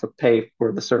whatever, I have to pay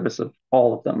for the service of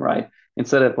all of them, right?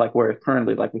 Instead of like where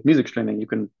currently, like with music streaming, you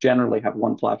can generally have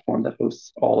one platform that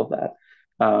hosts all of that.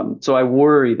 So I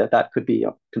worry that that could be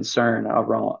a concern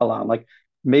around like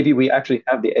maybe we actually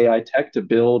have the AI tech to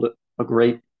build a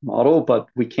great model, but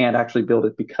we can't actually build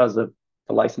it because of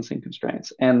the licensing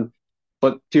constraints. And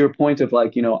but to your point of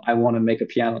like, I want to make a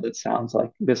piano that sounds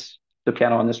like the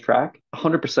piano on this track,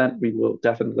 100% we will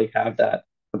definitely have that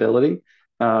ability.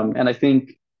 And I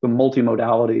think the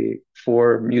multimodality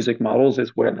for music models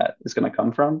is where that is going to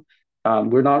come from.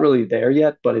 We're not really there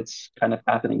yet, but it's kind of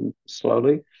happening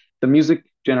slowly. The music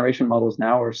generation models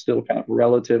now are still kind of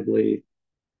relatively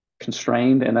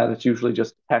constrained, and that it's usually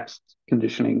just text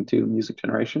conditioning to music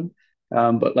generation.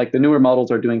 But like the newer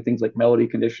models are doing things like melody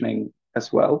conditioning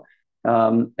as well.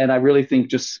 And I really think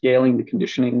just scaling the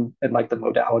conditioning and like the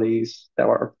modalities that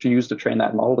are to use to train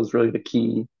that model is really the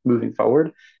key moving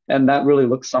forward. And that really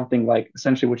looks something like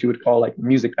essentially what you would call like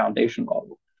music foundation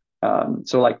model.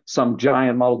 So like some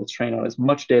giant model that's trained on as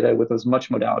much data with as much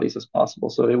modalities as possible.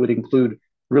 So it would include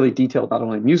really detailed not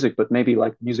only music, but maybe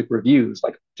like music reviews,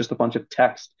 like just a bunch of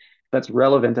text that's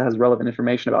relevant, that has relevant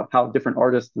information about how different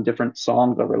artists and different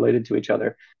songs are related to each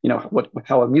other. You know, what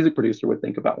how a music producer would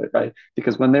think about it, right?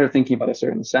 Because when they're thinking about a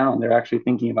certain sound, they're actually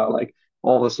thinking about like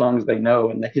all the songs they know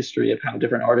and the history of how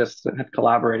different artists have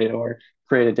collaborated or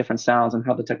created different sounds and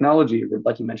how the technology,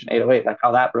 like you mentioned, 808, like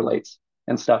how that relates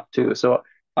and stuff too. So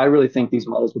I really think these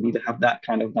models would need to have that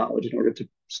kind of knowledge in order to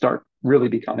start really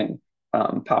becoming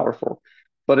powerful.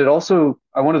 But it also,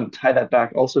 I wanted to tie that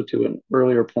back also to an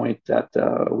earlier point that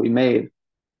we made,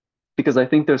 because I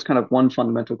think there's kind of one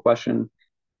fundamental question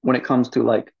when it comes to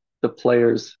like the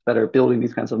players that are building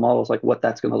these kinds of models, like what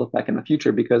that's going to look like in the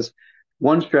future. Because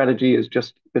one strategy is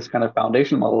just this kind of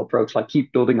foundation model approach, like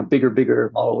keep building a bigger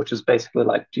model, which is basically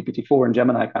like GPT-4 and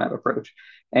Gemini kind of approach.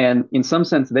 And in some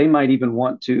sense, they might even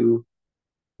want to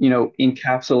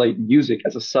encapsulate music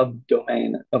as a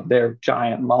subdomain of their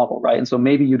giant model, right? And so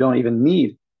maybe you don't even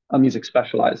need a music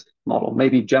specialized model.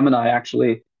 Maybe Gemini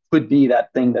actually could be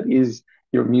that thing that is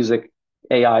your music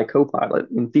AI co-pilot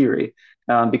in theory,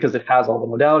 because it has all the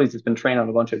modalities, it's been trained on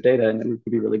a bunch of data, and it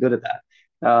could be really good at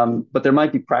that. But there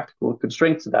might be practical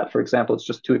constraints to that. For example, it's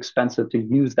just too expensive to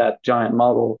use that giant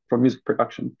model for music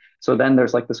production. So then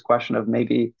there's like this question of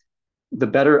maybe the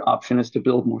better option is to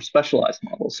build more specialized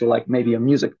models. So like maybe a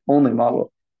music only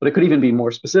model, but it could even be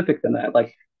more specific than that.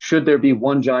 Like, should there be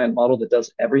one giant model that does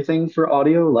everything for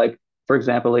audio? Like, for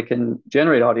example, it can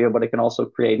generate audio, but it can also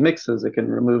create mixes. It can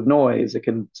remove noise. It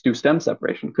can do stem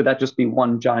separation. Could that just be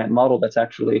one giant model that's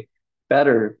actually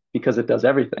better because it does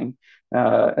everything,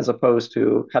 as opposed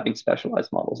to having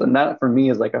specialized models? And that for me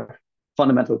is like a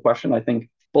fundamental question, I think,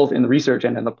 both in the research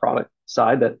and in the product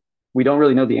side that we don't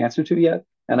really know the answer to yet.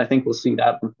 And I think we'll see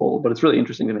that unfold. But it's really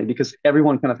interesting to me because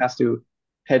everyone kind of has to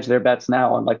hedge their bets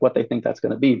now on like what they think that's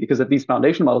going to be. Because if these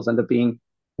foundation models end up being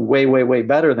way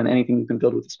better than anything you can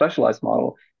build with a specialized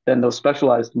model, then those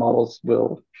specialized models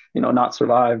will, not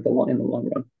survive in the long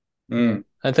run.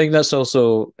 I think that's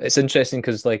also it's interesting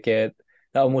because like that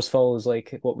almost follows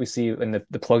like what we see in the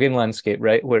plugin landscape,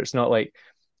 right? Where it's not like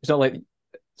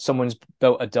someone's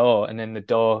built a DAW and then the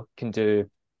DAW can do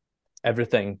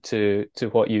everything to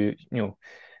what you'd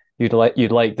like.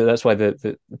 That's why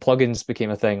the plugins became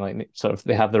a thing. Like sort of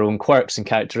they have their own quirks and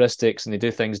characteristics, and they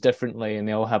do things differently, and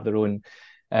they all have their own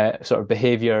sort of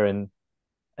behavior and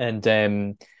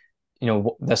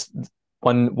this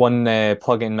one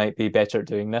plugin might be better at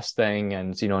doing this thing,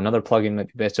 and another plugin might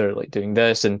be better at like doing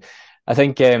this. And I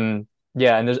think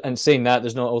yeah, and saying that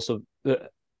there's not also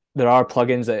there are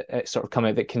plugins that sort of come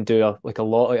out that can do like a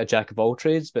lot like a jack of all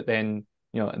trades, but then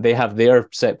they have their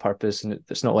set purpose, and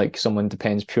it's not like someone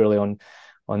depends purely on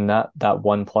that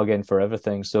one plugin for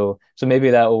everything. So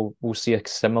maybe that we'll see a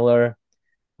similar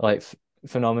like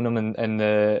phenomenon in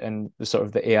the sort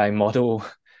of the AI model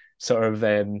sort of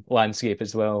landscape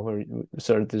as well, where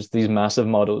sort of there's these massive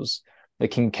models that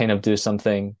can kind of do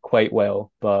something quite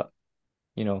well, but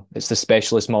it's the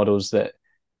specialist models that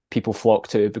people flock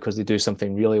to because they do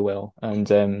something really well,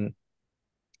 and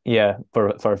yeah, for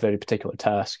a very particular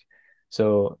task.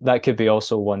 So that could be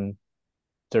also one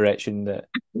direction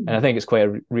and I think it's quite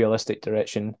a realistic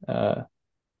direction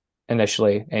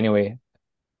initially. Anyway,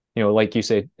 like you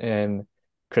said,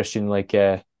 Christian, like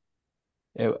there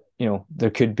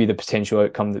could be the potential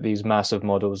outcome that these massive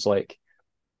models like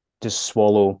just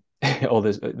swallow all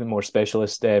the more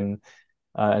specialist and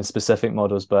specific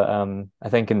models. But I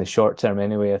think in the short term,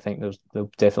 anyway, I think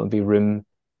there'll definitely be room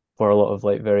for a lot of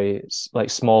like very like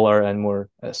smaller and more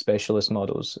specialist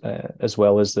models, as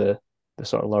well as the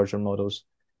sort of larger models.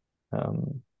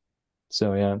 Um,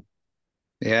 so yeah.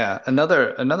 Yeah,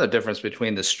 another difference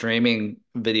between the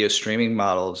video streaming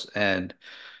models and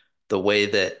the way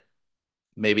that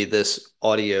maybe this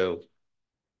audio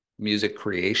music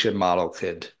creation model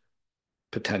could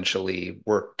potentially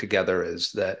work together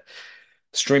is that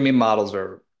streaming models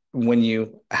are when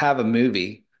you have a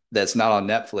movie that's not on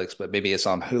Netflix, but maybe it's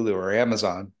on Hulu or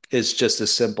Amazon, it's just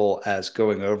as simple as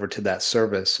going over to that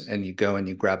service and you go and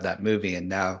you grab that movie and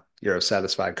now you're a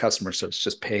satisfied customer. So it's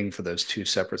just paying for those two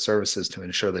separate services to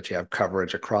ensure that you have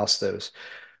coverage across those.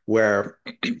 Where,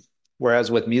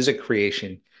 whereas with music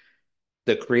creation,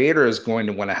 the creator is going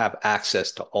to want to have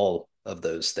access to all of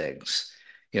those things.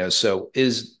 So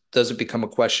does it become a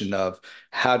question of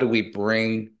how do we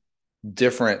bring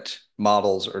different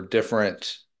models or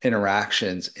different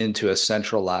interactions into a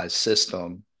centralized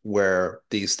system where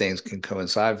these things can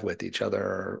coincide with each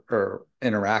other or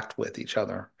interact with each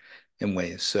other in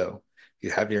ways. So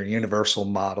you have your universal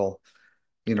model,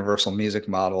 universal music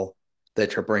model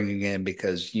that you're bringing in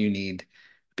because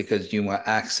you want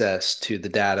access to the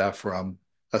data from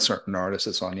a certain artist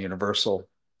that's on Universal,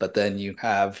 but then you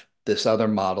have this other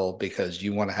model because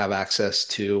you want to have access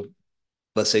to,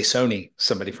 let's say,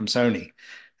 somebody from Sony,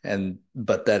 and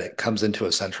but that it comes into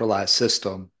a centralized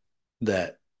system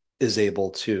that is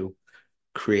able to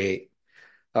create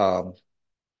um,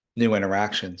 new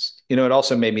interactions. It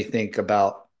also made me think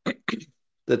about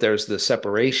that there's the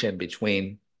separation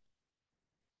between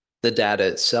the data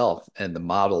itself and the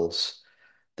models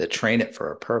that train it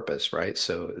for a purpose, right?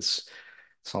 So it's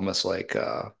almost like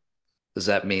does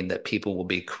that mean that people will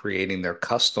be creating their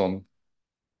custom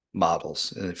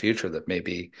models in the future that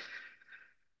maybe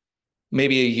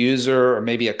a user or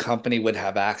maybe a company would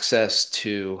have access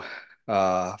to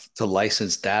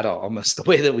licensed data almost the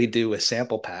way that we do with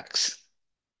sample packs,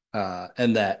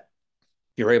 and that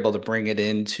you're able to bring it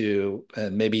into,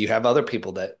 and maybe you have other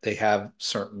people that they have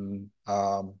certain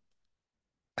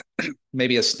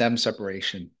maybe a stem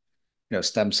separation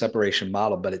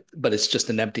model, but it's just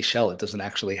an empty shell. It doesn't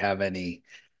actually have any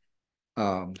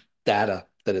um, data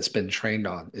that it's been trained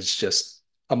on. It's just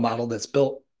a model that's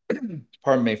built,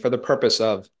 pardon me, for the purpose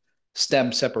of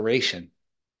stem separation,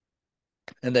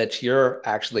 and that you're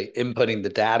actually inputting the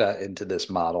data into this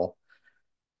model,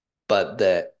 but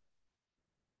that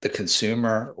the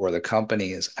consumer or the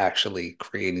company is actually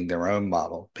creating their own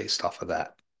model based off of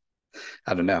that.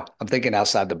 I don't know. I'm thinking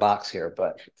outside the box here,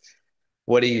 but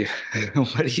what do you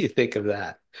what do you think of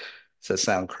that? Does that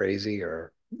sound crazy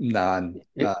or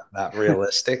not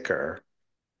realistic or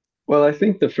Well, I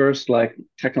think the first like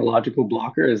technological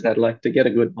blocker is that like to get a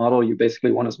good model, you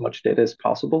basically want as much data as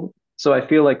possible. So I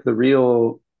feel like the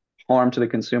real harm to the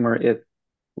consumer if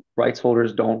rights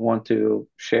holders don't want to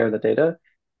share the data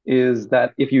is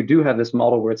that if you do have this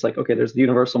model where it's like, okay, there's the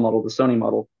Universal model, the Sony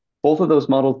model, both of those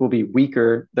models will be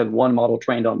weaker than one model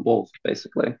trained on both,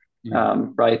 basically.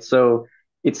 mm, Right. So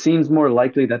it seems more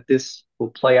likely that this will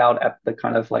play out at the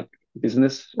kind of like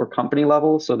business or company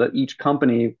level so that each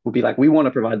company will be like, we want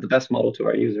to provide the best model to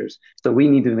our users. So we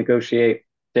need to negotiate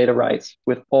data rights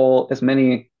with all as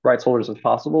many rights holders as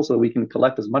possible so that we can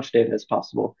collect as much data as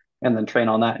possible and then train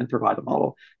on that and provide a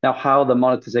model. Now, how the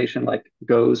monetization like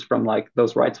goes from like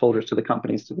those rights holders to the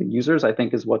companies to the users, I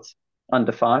think is what's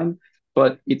undefined.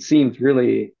 But it seems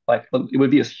really like it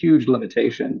would be a huge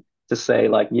limitation to say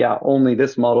like, yeah, only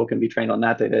this model can be trained on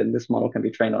that data and this model can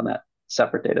be trained on that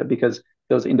separate data because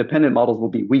those independent models will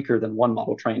be weaker than one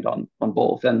model trained on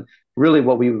both. And really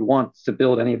what we would want to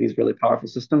build any of these really powerful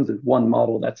systems is one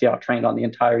model that's trained on the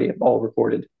entirety of all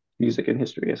recorded music in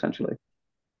history, essentially.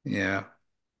 yeah,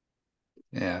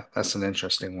 yeah, that's an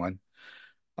interesting one.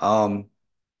 Um,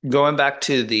 Going back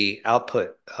to the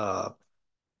output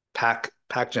pack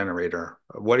generator,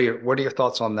 what are your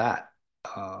thoughts on that?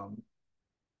 Um,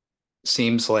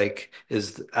 Seems like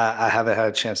is I haven't had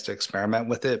a chance to experiment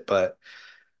with it, but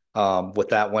with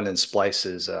that one and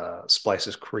Splices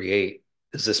Create,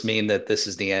 does this mean that this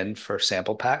is the end for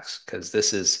sample packs? Because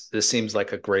this seems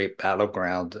like a great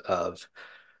battleground of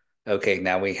okay,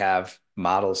 now we have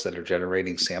models that are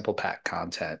generating sample pack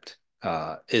content.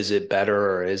 Is it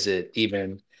better or is it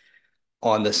even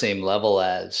on the same level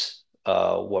as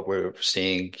what we're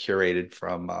seeing curated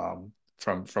from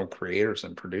creators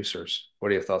and producers? What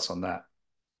are your thoughts on that?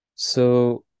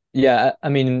 So yeah, I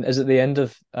mean, is it the end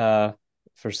of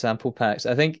for sample packs?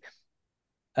 I think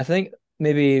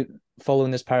maybe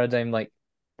following this paradigm, like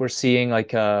we're seeing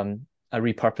like a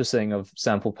repurposing of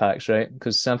sample packs, right?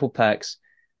 Because sample packs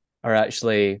are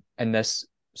actually in this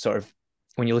sort of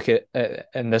when you look at it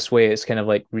in this way, it's kind of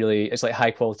like really it's like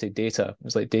high quality data.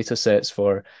 It's like data sets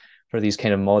for these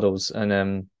kind of models,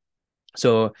 and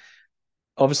so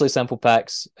obviously sample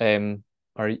packs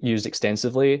are used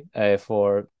extensively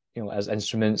for as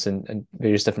instruments and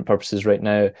various different purposes right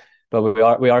now.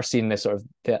 But we are seeing this sort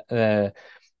of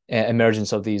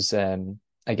emergence of these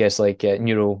I guess like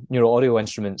neural audio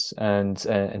instruments and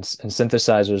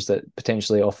synthesizers that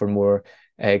potentially offer more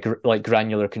like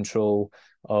granular control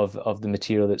of the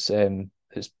material that's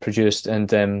produced.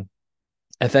 And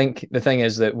I think the thing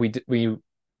is that we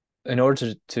in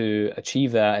order to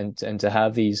achieve that and to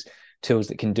have these tools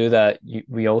that can do that,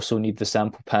 we also need the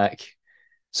sample pack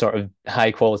sort of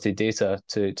high quality data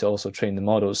to also train the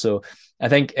models. So I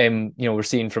think we're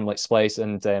seeing from like Splice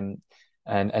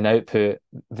and output,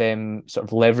 them sort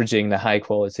of leveraging the high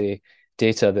quality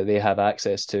data that they have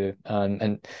access to,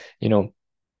 and you know,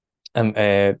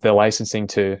 the licensing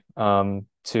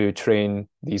to train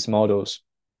these models.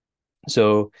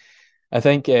 So I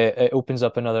think it opens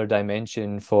up another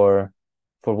dimension for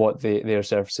what their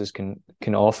services can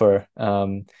offer.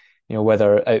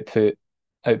 Whether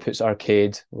outputs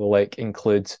arcade will like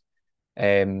include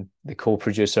the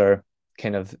co-producer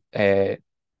kind of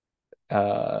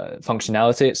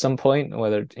functionality at some point,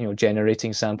 whether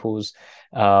generating samples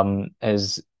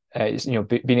is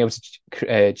being able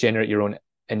to generate your own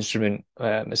instrument,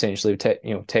 essentially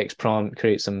text prompt,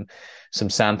 create some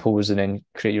samples, and then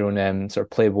create your own sort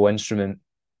of playable instrument,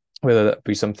 whether that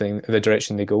be something the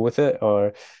direction they go with it,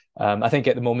 or I think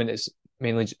at the moment it's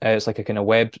mainly it's like a kind of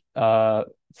web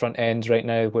front end right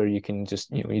now, where you can just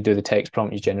you do the text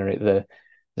prompt, you generate the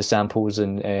samples,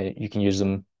 and you can use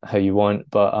them how you want.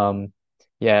 But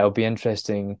yeah, it'll be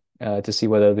interesting to see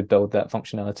whether they build that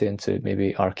functionality into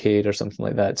maybe arcade or something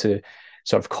like that to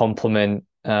sort of complement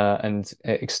and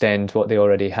extend what they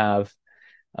already have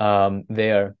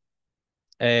there.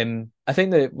 I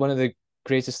think that one of the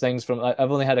greatest things from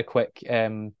I've only had a quick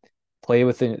play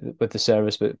with the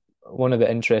service, but one of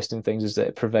the interesting things is that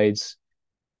it provides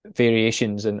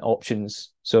variations and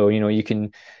options. So you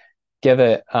can give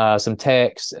it some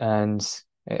text, and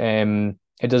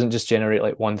it doesn't just generate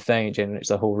like one thing; it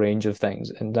generates a whole range of things,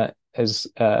 and that is,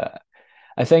 I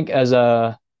think, as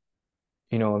a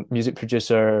music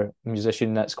producer,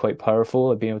 musician, that's quite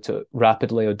powerful. Being able to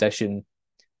rapidly audition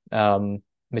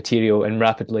material and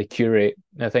rapidly curate.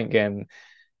 I think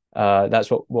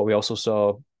that's what we also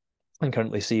saw and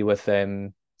currently see with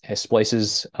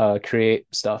Splice's create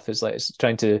stuff, is like it's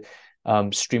trying to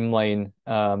streamline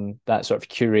that sort of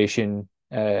curation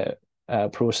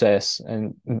process,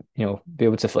 and be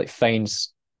able to like find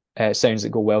sounds that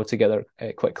go well together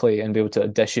quickly, and be able to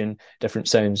audition different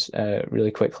sounds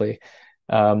really quickly.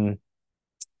 And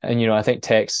I think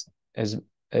text is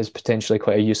potentially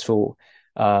quite a useful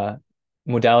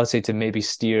modality to maybe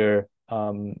steer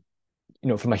from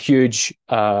a huge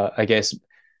I guess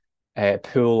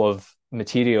pool of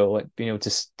material, like being able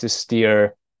to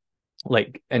steer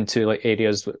like into like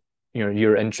areas that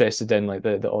you're interested in, like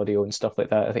the audio and stuff like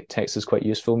that. I think text is quite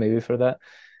useful maybe for that.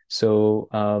 So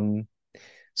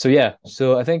yeah,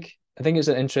 so I think it's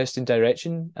an interesting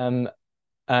direction.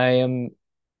 I am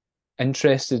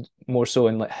interested more so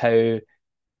in like how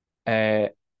uh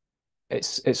it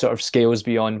sort of scales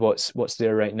beyond what's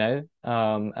there right now,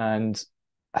 and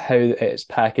how it's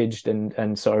packaged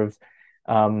and sort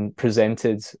of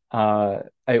presented out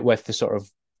with the sort of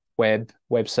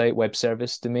web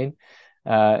service domain.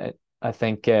 I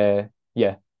think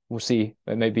yeah, we'll see.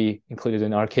 It may be included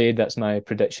in arcade. That's my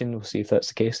prediction. We'll see if that's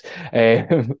the case.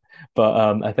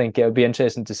 But I think it'll be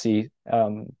interesting to see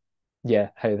yeah,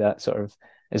 how that sort of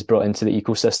is brought into the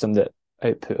ecosystem that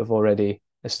Output have already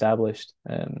established.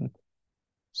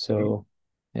 So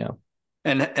yeah.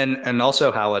 And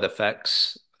also how it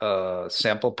affects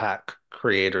sample pack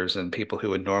creators and people who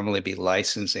would normally be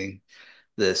licensing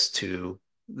this to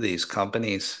these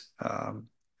companies.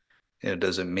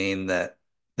 Does it mean that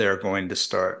they're going to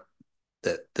start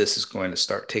that this is going to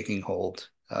start taking hold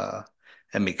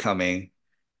and becoming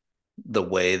the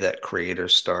way that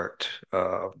creators start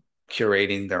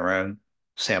curating their own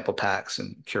sample packs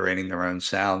and curating their own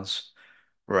sounds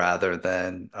rather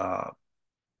than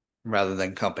rather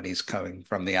than companies coming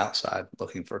from the outside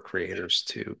looking for creators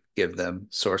to give them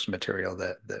source material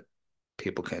that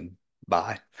people can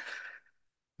buy.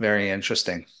 Very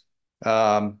interesting.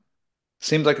 Um,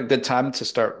 Seems like a good time to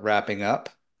start wrapping up.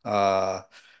 Uh,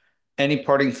 any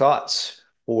parting thoughts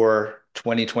for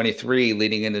 2023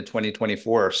 leading into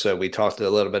 2024? So we talked a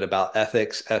little bit about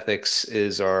ethics. Ethics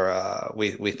is our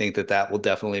we think that will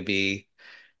definitely be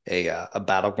a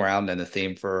battleground and a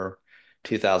theme for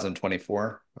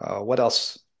 2024. What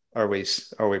else are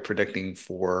we predicting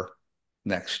for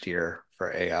next year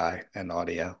for AI and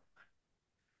audio?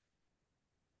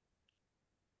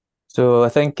 So I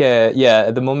think yeah,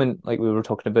 at the moment, like we were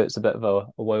talking about, it's a bit of a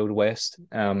wild west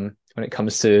when it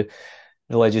comes to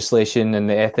the legislation and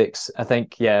the ethics. I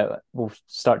think yeah, we'll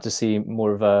start to see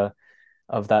more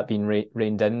of that being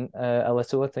reined in a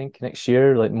little. I think next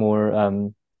year, like more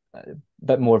a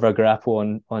bit more of a grapple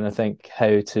on I think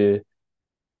how to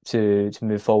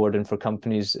move forward, and for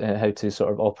companies how to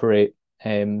sort of operate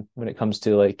when it comes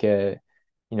to like you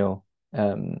know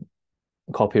um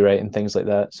copyright and things like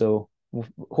that. So we'll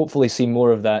hopefully see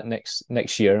more of that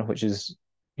next year, which is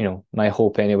my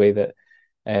hope anyway, that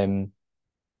um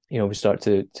we start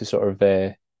to sort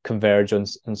of converge on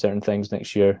certain things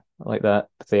next year like that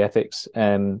with the ethics.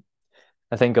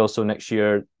 I think also next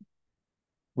year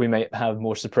we might have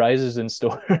more surprises in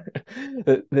store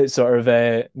that sort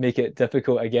of make it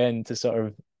difficult again to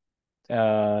sort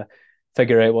of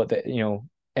figure out what the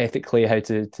ethically how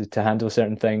to handle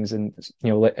certain things, and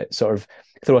sort of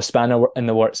throw a spanner in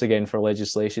the works again for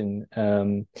legislation.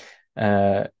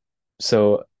 Uh,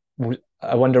 so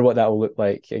I wonder what that will look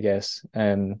like, I guess.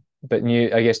 But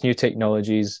I guess new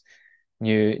technologies,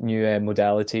 new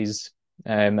modalities.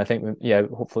 I think yeah,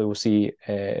 hopefully we'll see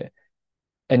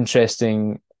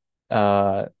interesting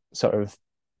sort of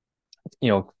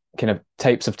kind of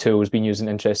types of tools being used in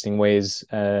interesting ways,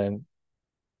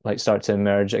 like start to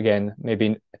emerge again.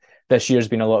 Maybe this year's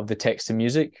been a lot of the text to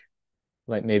music,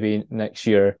 like maybe next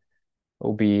year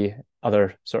will be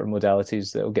other sort of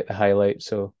modalities that will get the highlight.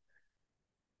 So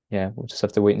yeah, we'll just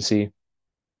have to wait and see.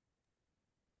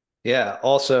 Yeah.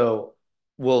 Also,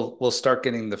 we'll start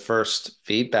getting the first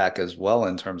feedback as well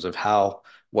in terms of how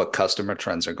what customer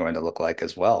trends are going to look like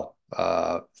as well.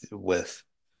 With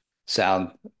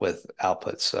sound with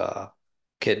outputs,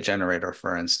 kit generator,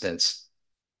 for instance.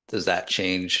 Does that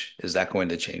change? Is that going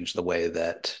to change the way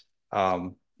that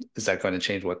is that going to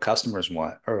change what customers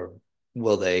want, or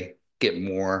will they get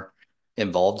more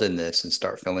involved in this and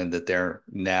start feeling that they're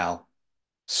now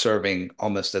serving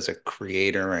almost as a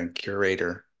creator and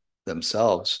curator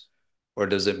themselves? Or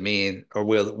does it mean, or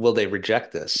will they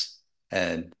reject this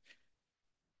and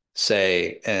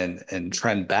say and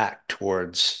trend back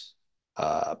towards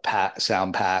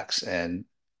sound packs and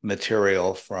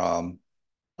material from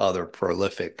other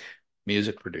prolific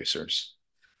music producers?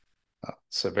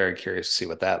 So very curious to see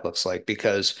what that looks like,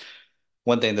 because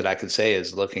one thing that I could say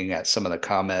is looking at some of the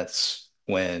comments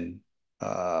when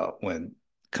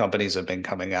companies have been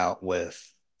coming out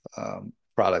with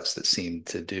products that seem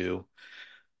to do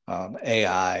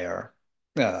AI or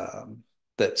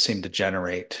that seem to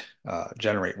generate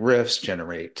riffs,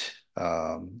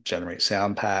 generate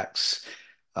sound packs.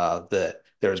 That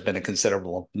there's been a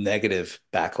considerable negative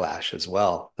backlash as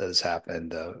well that has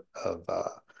happened of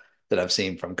that I've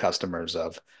seen from customers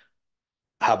of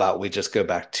how about we just go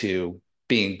back to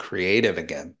being creative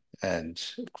again and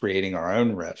creating our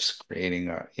own riffs, creating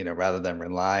our, rather than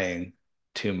relying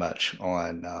too much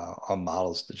on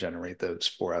models to generate those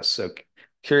for us. So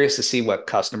curious to see what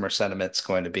customer sentiment's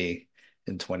going to be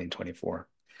in 2024.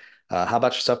 How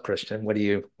about yourself, Christian? What do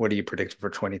you predict for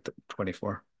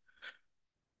 2024?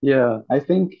 Yeah, I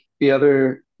think the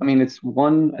other, I mean, it's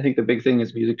one, I think the big thing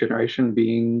is music generation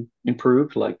being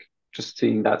improved, like just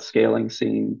seeing that scaling,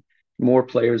 seeing more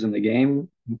players in the game,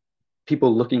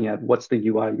 people looking at what's the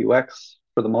UI UX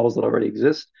for the models that already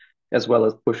exist, as well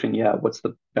as pushing, yeah, what's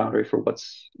the boundary for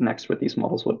what's next with these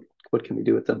models? What can we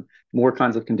do with them? More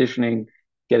kinds of conditioning,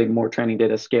 getting more training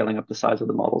data, scaling up the size of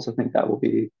the models. I think that will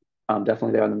be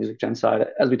definitely there on the music gen side.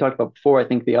 As we talked about before, I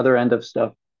think the other end of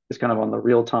stuff is kind of on the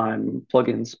real-time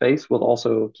plugin space will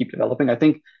also keep developing. I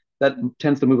think that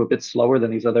tends to move a bit slower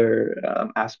than these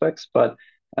other aspects, but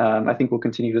I think we'll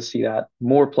continue to see that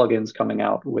more plugins coming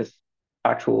out with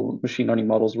actual machine learning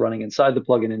models running inside the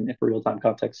plugin in for real-time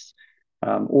contexts,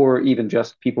 or even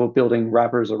just people building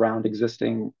wrappers around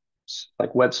existing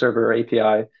like web server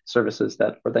API services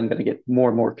that are then going to get more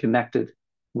and more connected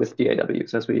with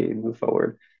DAWs as we move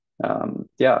forward.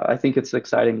 Yeah, I think it's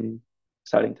exciting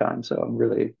time. So I'm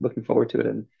really looking forward to it.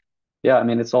 And yeah, I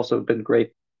mean, it's also been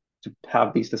great to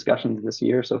have these discussions this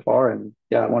year so far. And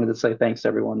yeah, I wanted to say thanks to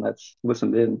everyone that's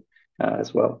listened in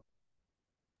as well.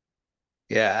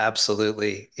 Yeah,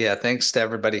 absolutely. Yeah, thanks to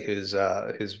everybody who's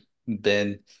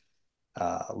been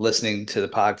listening to the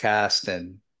podcast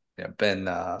and been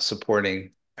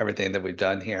supporting everything that we've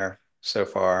done here so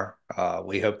far.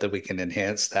 We hope that we can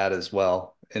enhance that as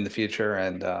well in the future,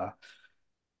 and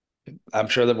I'm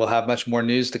sure that we'll have much more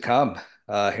news to come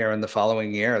here in the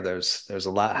following year. There's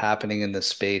a lot happening in this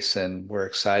space, and we're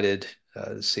excited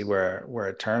to see where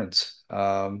it turns.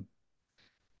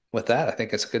 With that, I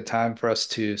think it's a good time for us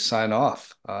to sign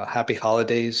off. Happy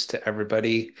holidays to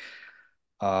everybody,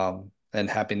 and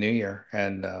Happy New Year.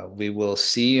 And we will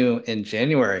see you in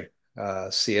January.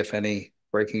 See if any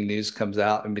breaking news comes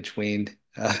out in between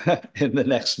in the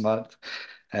next month.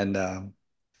 And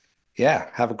yeah,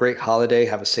 have a great holiday.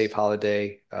 Have a safe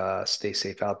holiday. Stay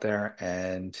safe out there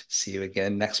and see you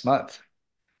again next month.